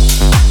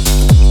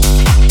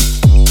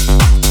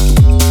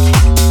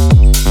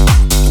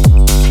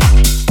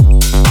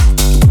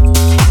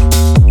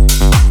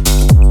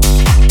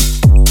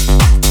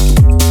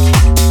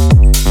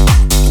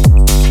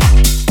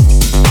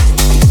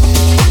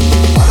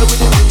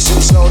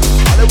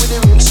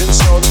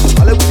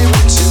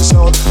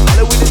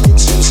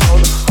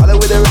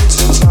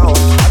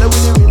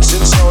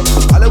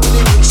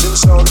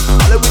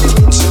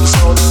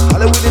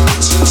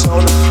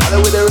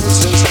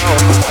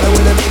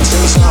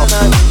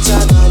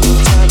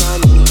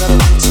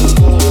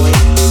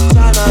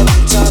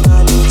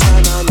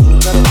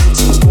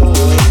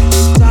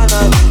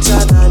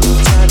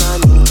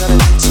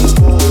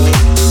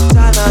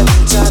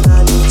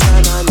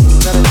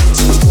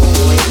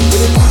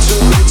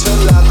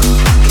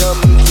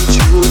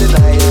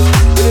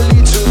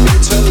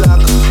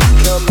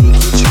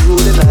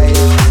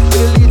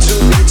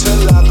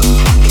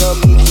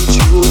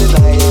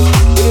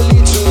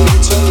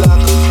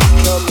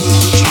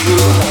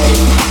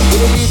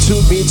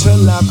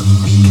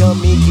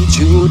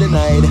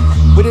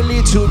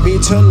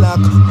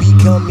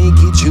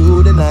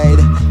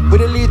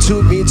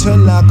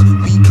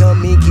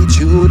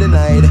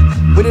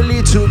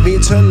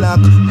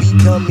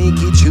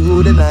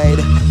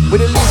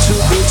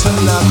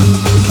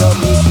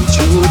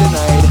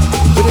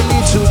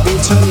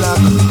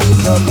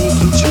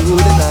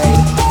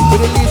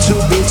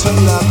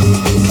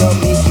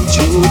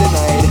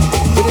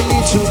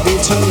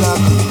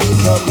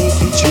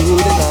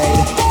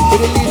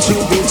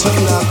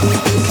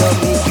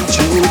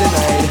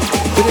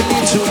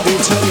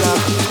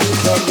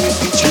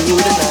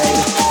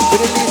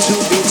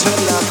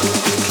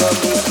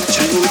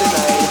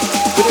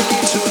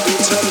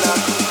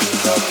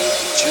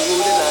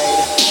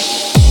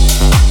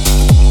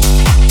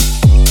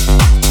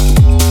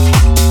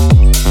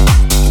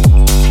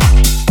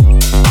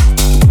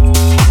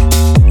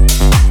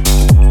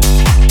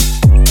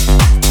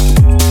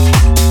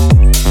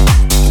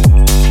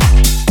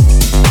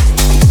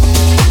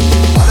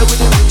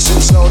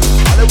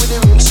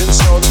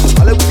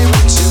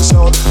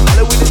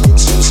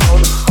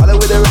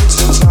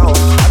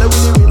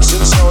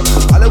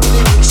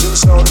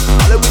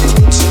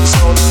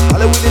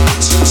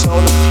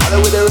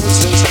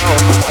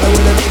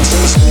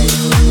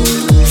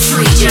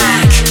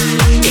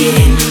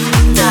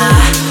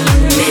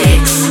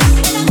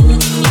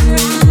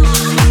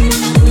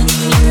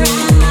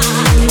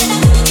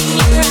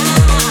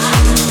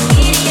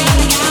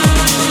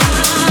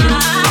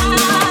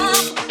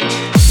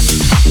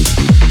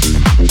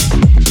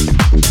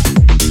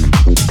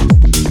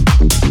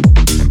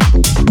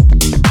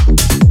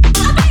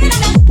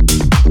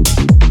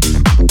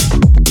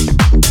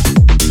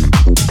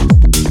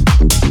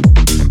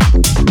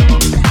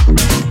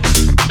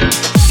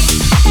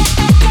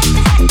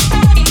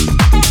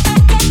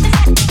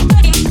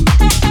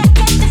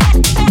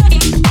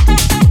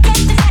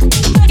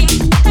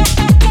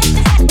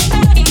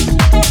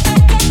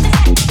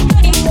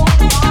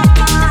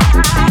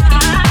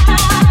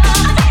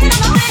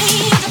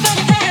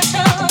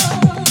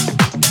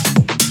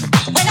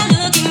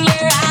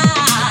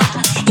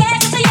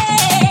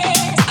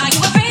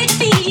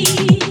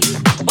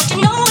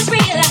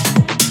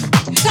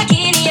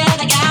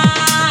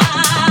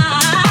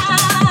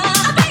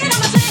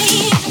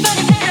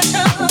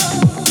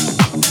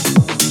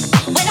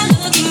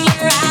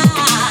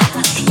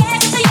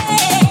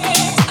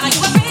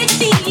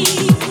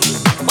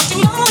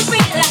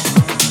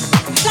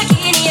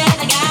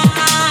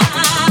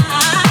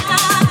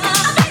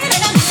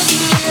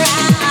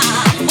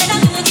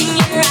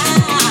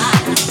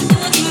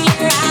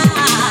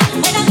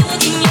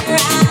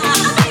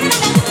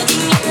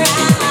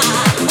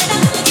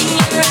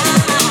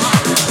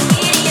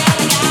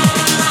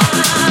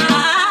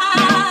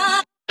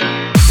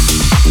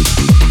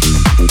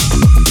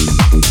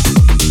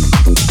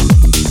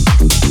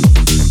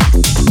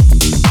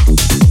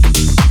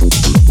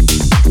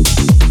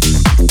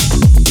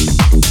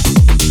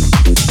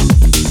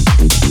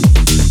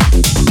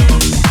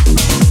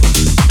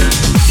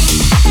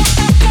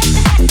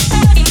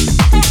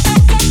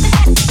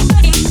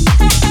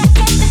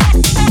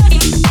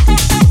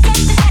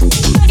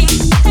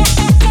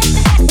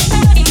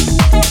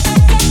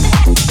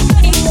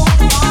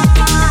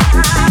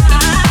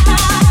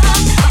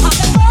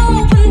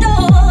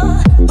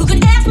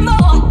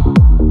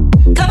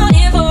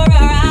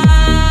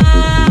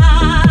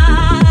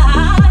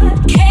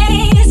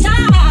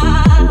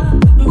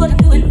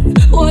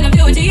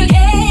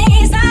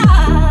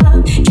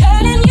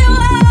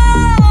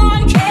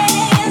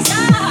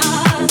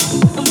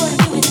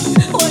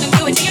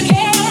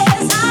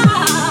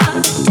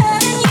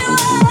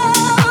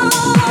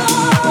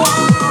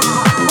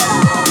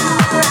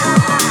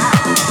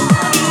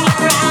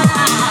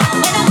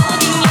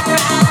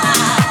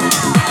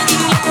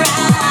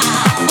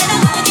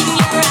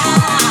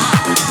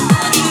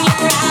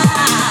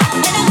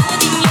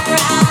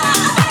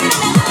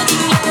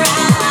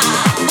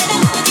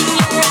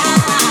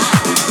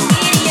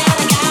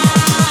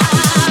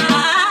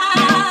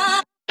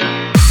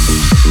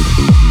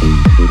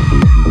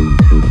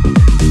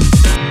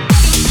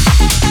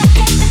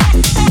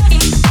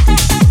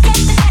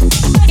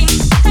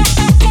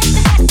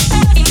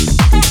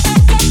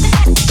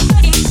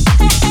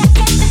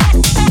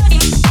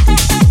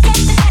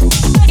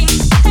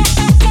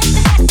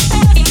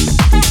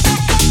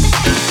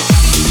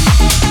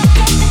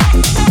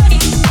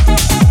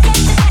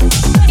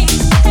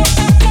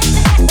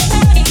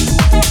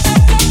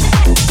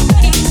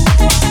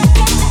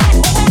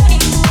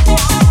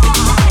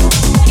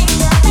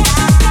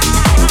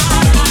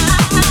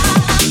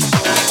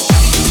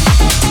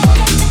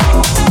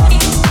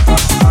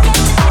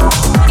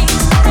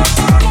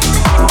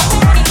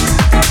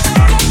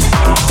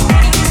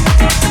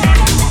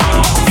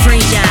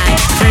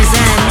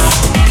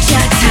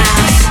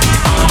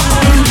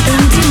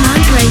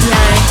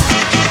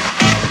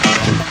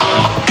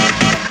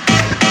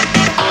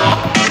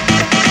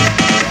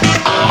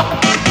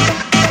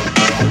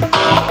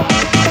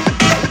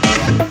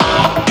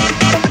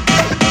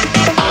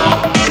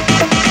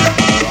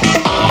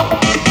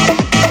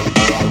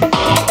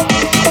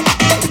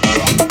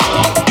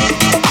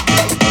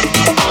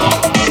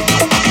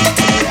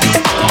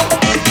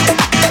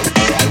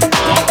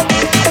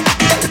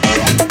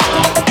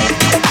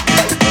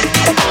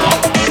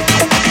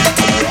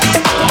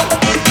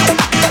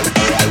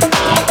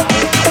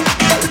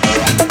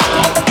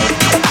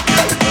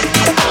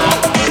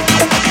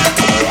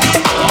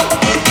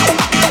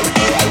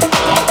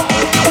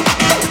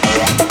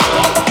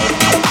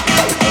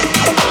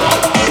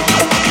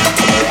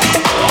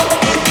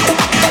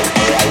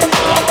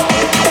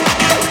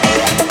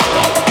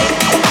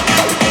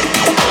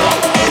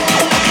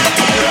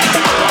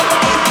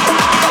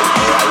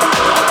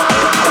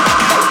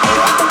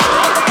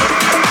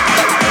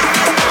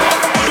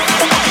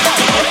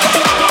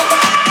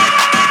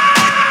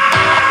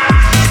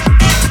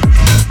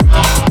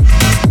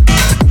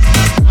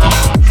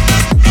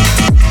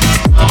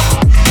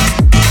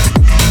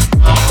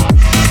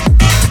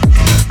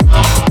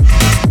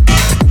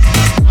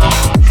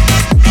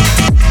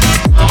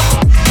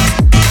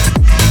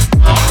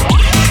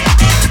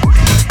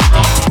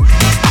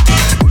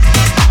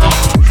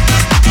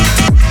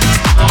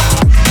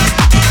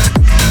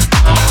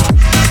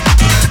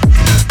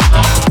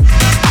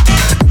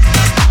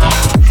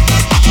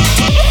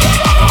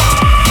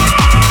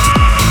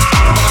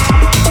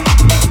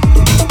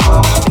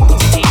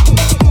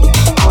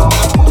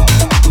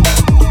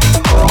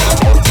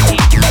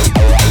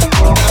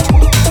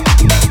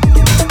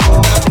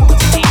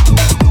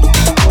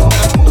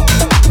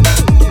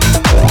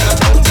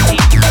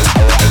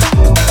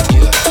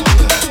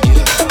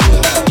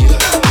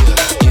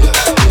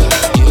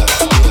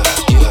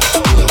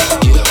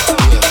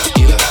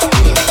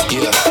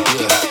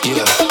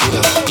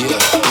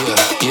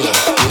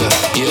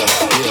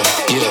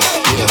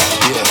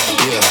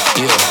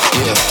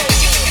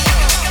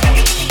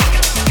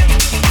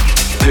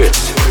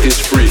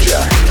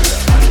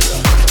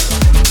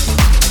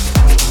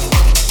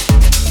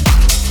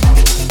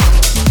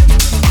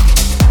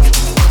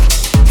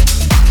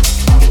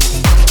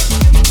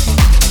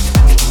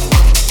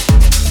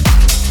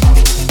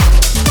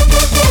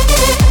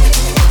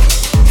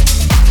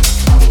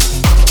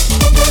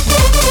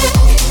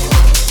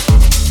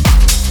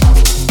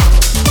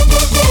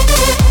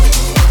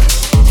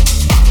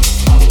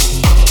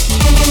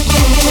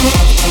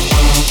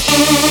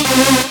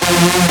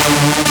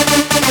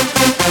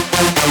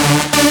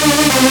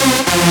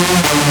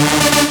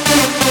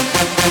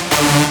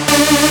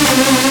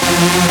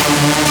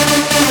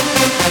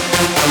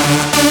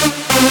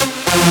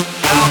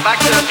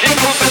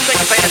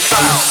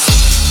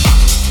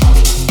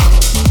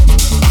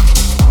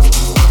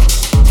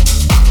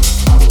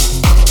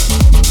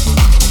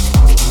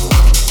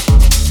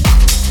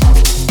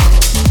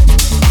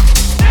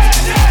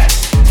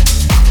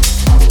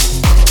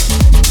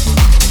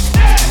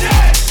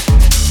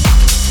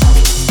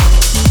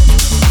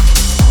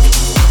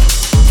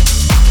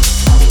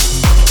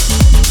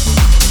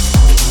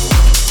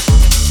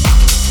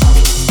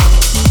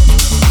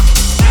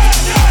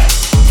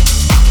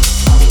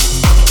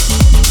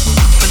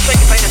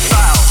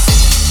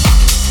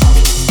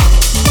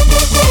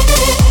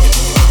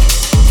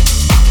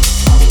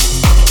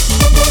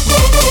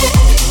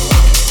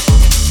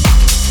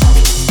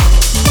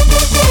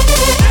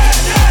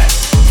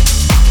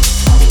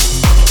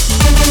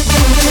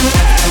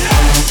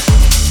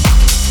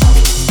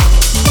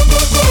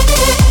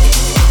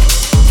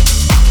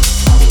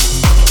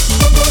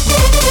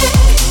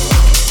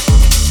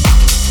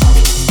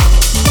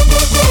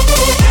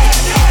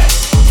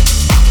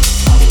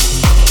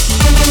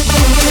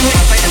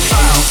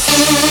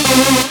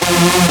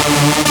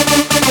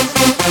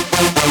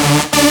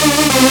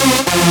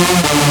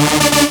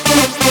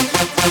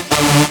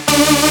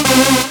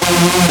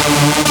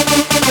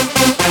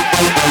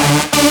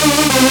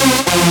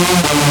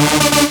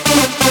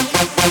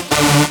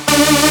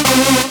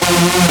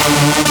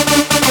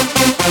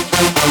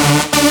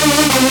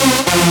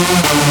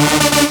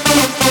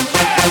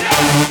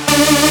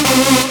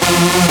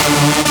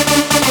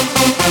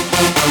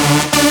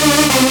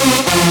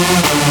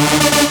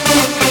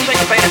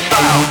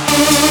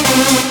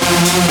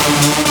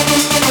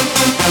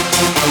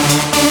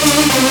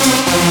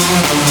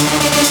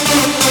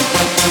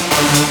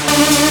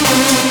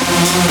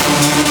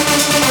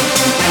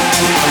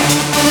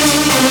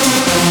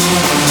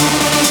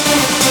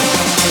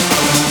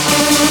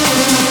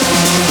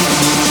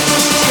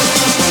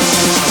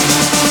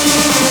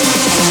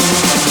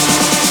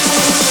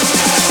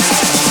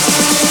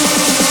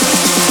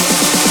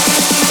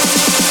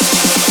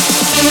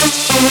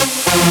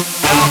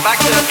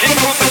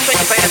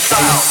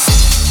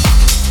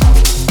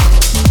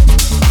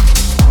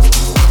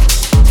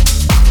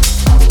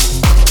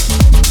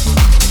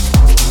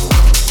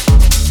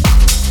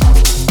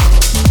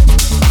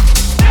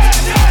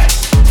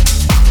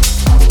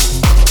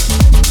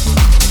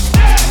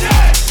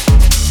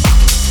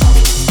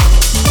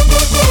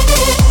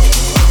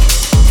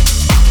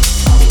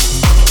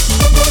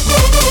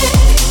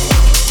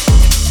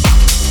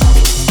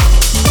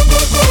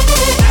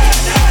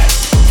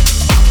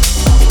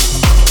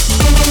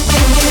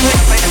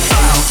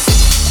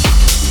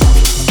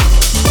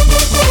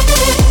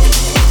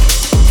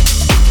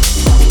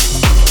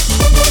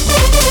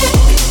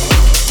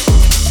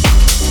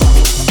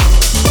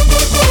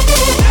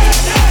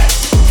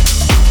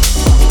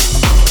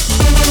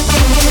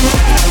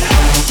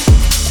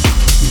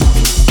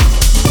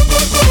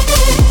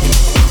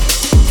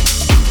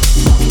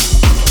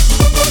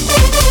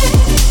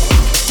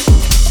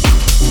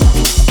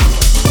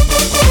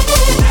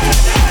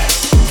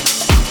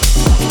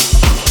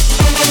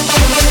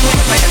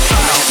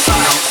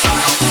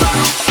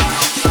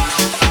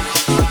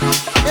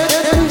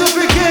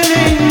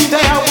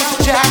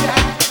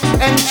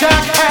 and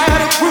Jack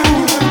had a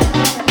groove.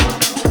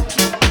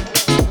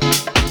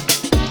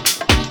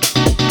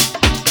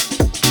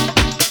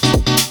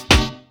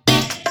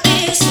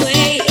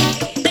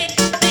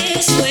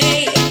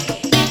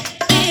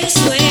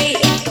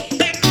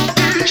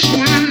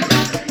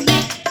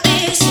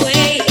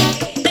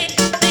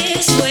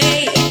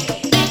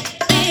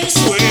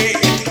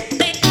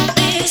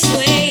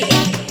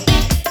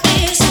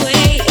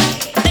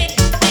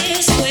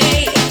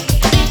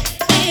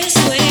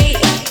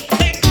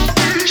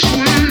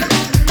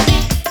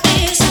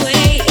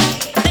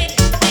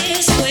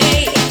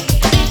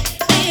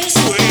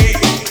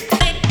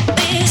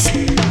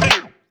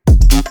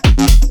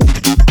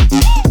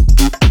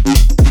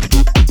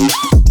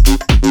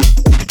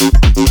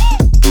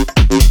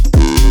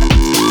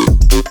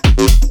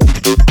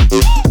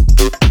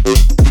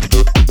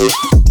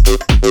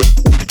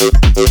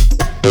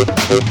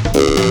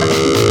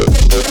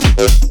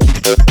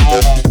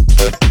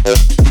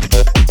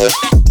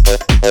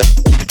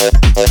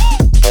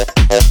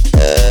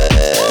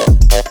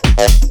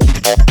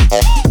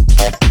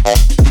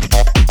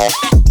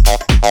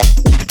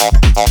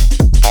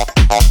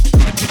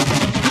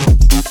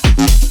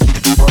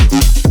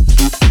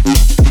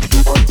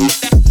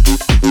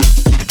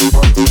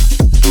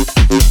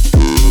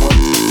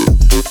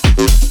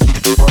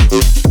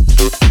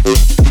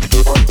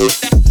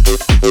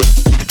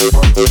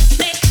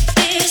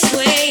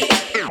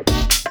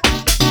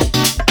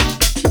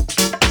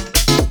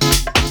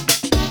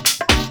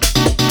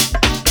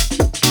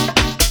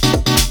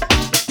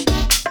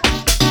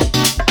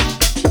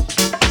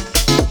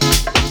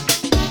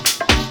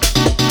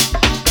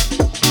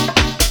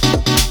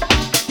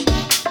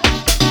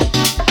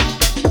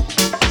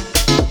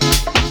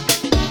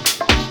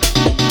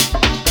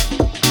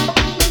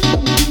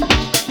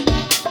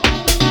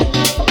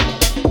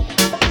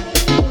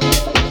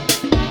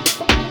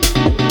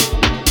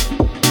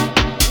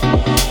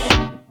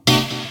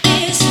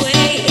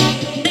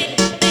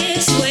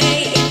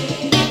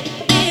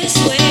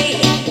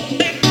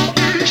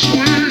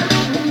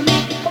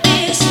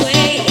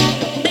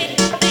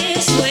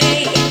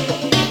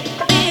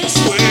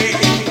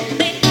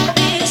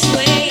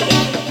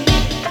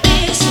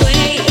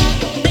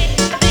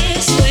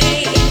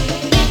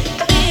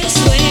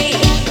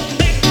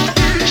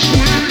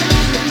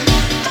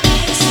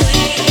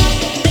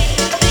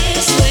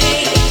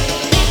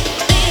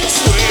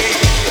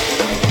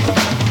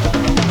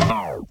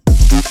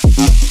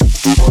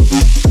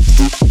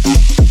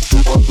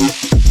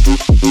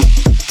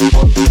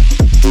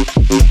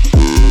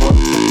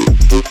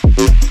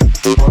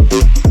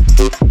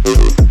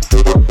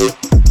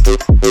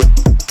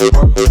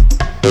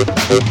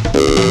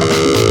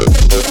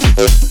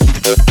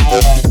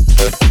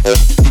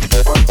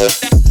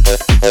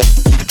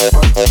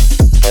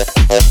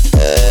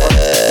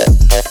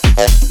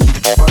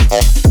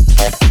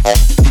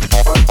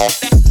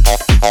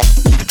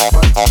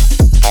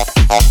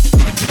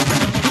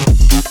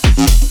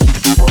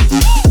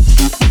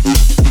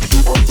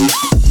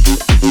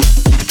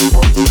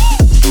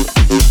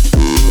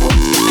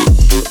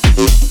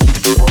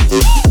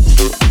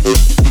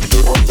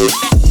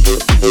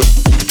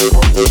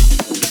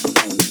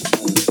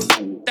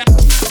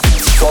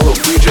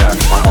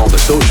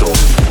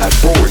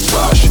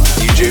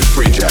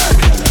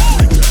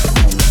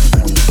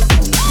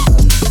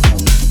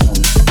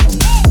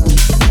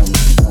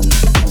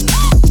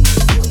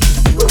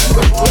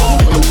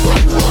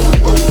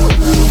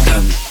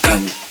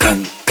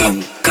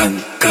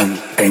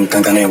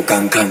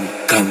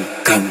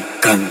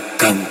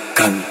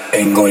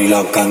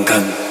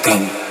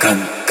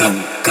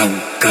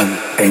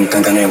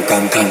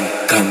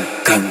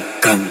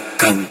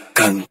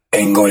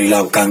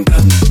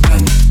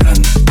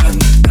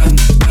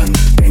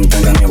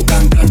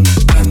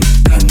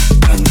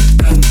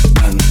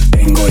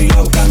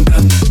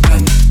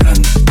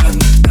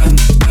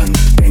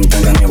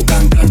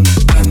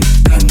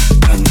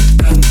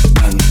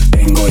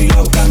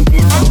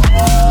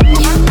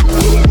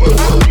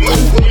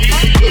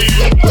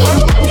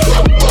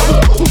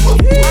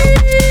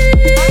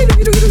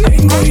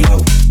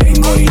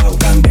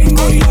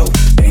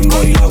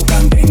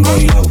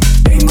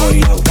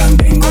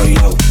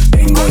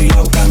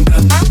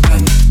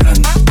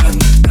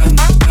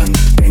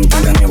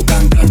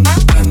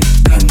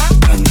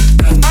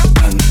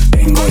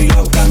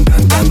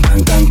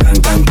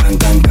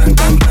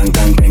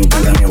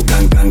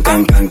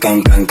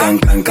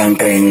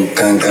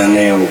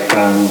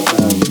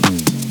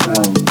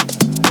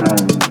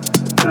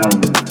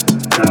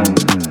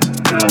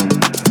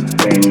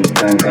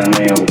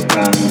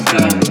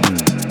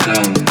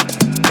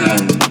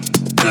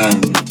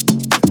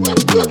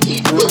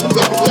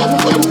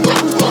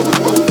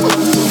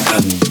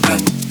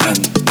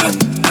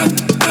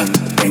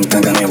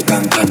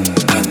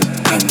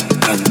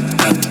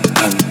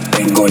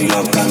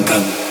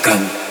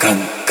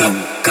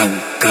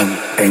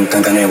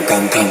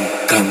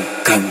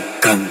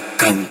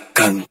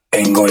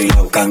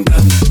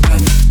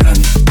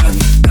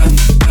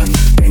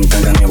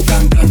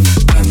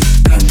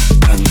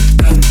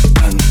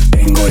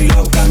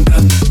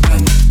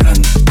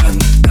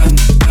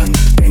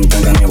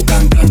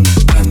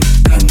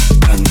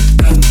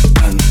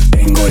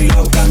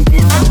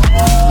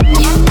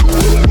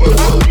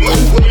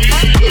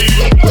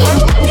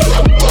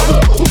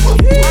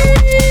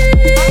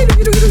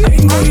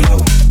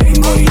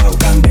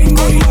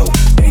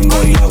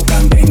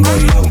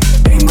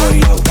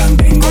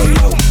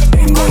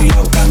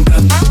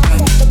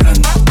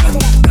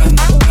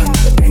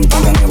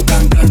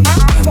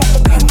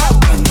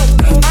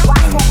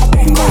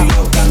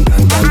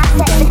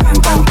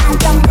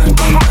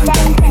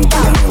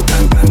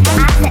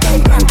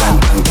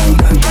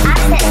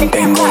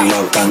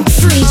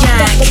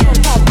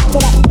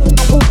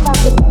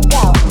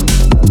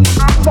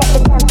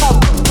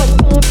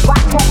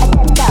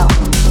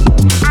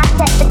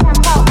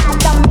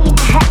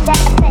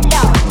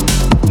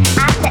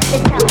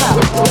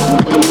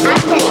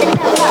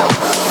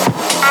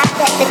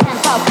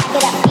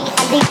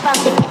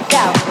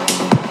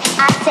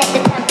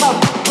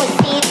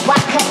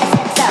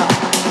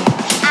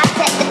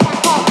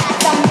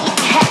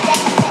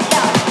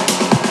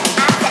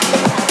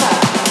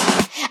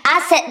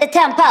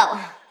 tempo.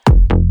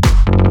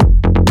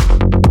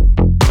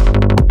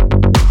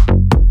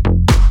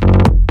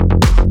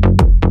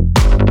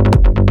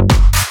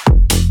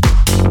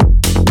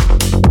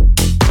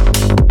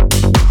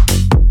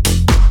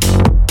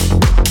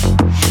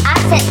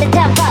 Set the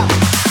tempo.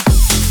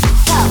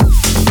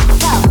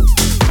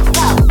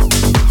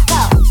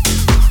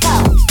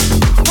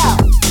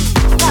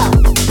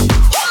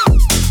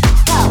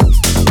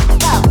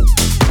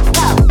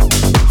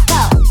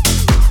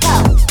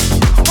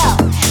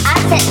 I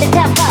set the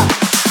tempo.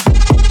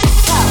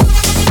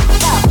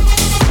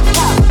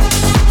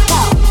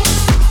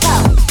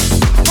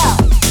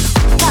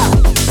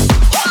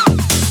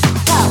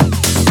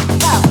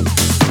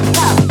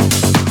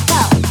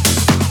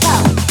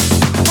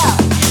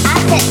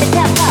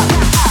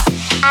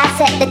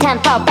 Set the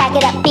tempo, back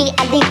it up, beat,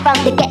 I lead from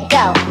the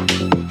get-go.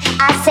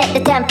 I set the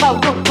tempo,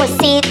 you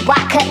proceed, why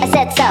could I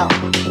said so?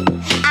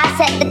 I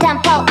set the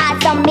tempo,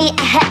 eyes on me,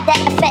 I had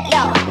that effect,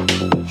 yo.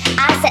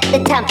 I set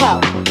the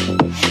tempo,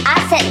 I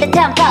set the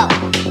tempo.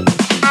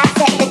 I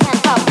set the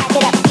tempo, back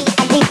it up, beat,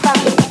 I lead from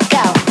the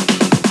get-go.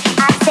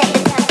 I set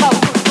the tempo,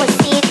 you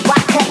proceed, why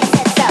could I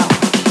said so?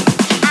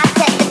 I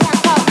set the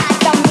tempo,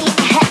 eyes on me,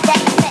 I had that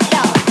effect,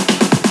 yo.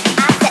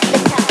 I set the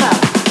tempo,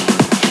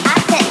 I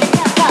set the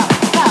tempo.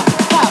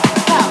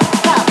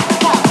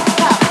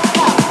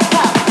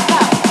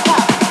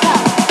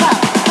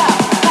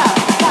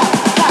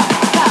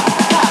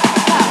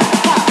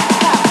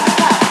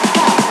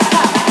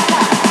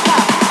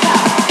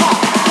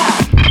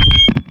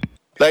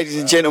 Ladies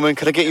and gentlemen,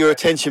 can I get your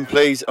attention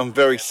please? I'm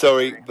very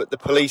sorry, but the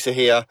police are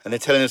here and they're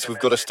telling us we've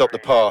got to stop the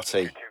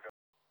party.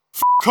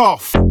 F***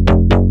 off!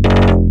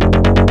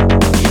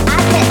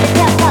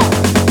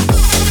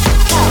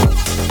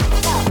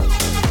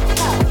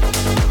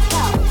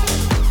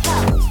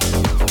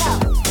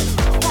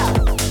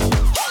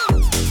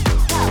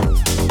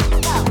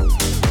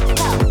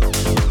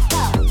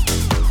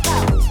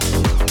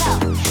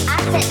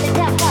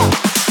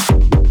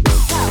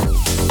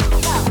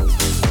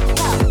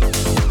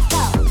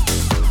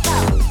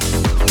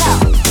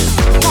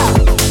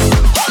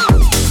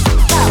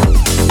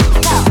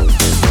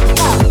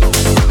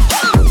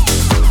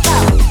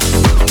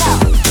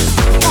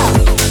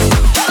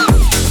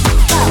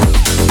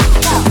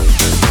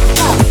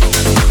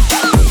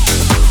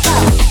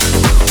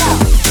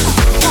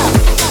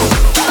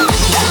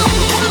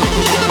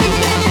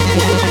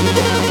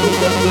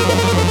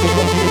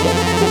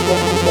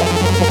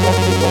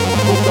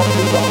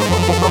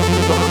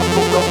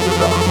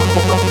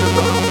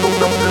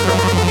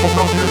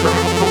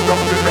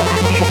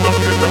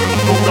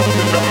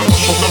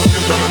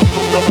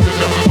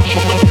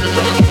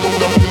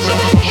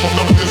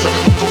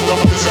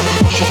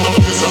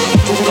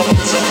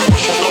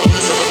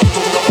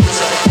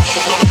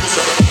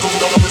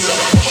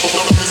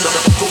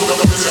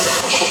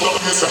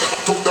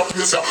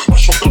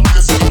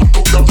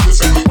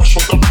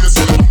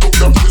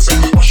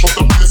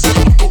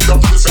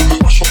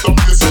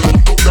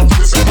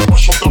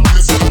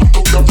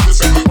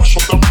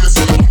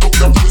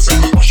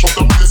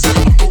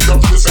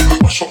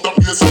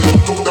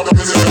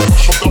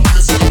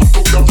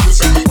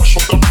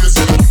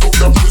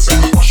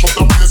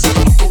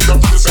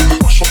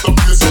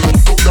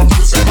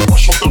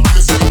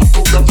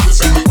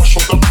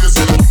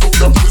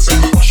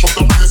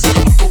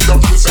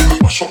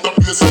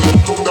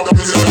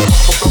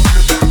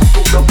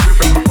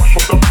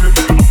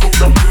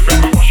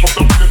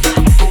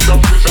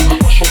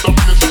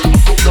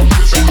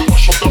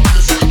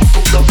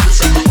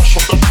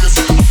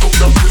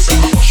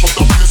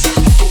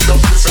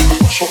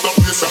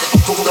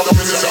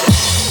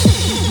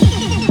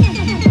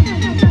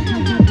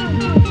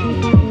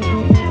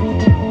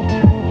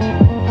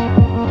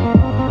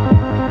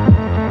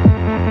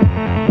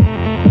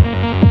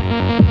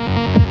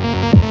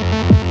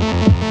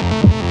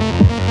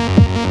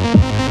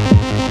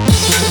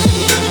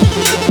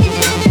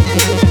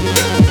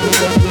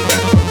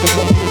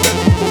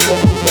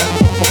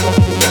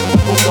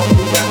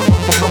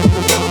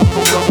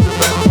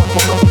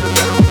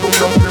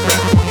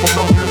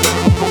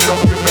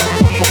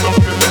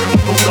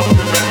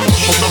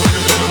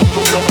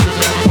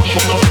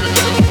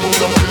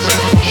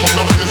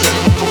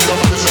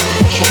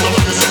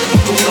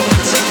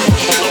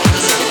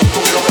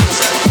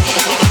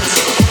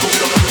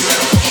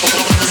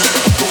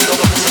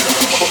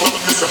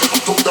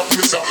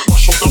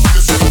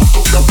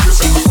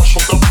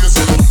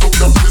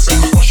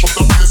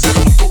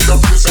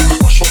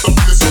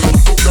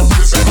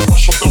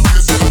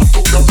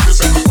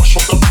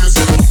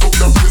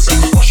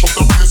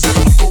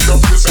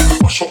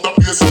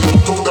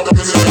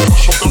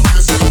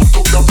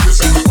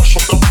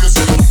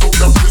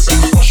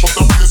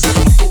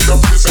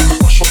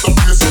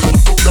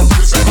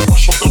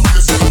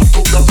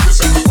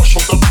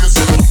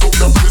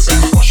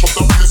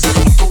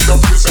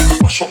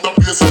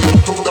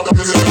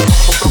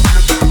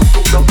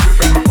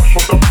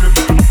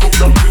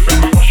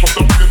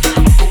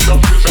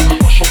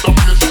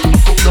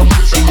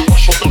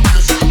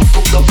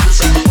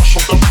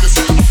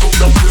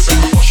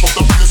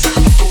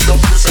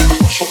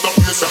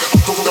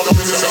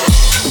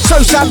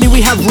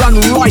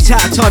 right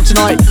out of time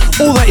tonight.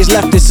 All that is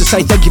left is to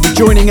say thank you for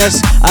joining us.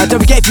 Don't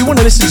forget, if you want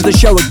to listen to the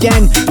show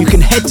again, you can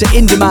head to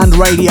In Demand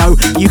Radio.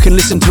 You can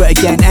listen to it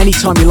again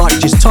anytime you like.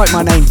 Just type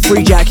my name,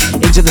 Freejack,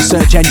 into the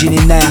search engine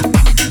in there.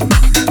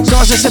 So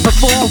as I said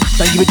before,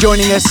 thank you for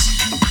joining us.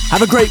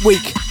 Have a great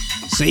week.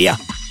 See ya.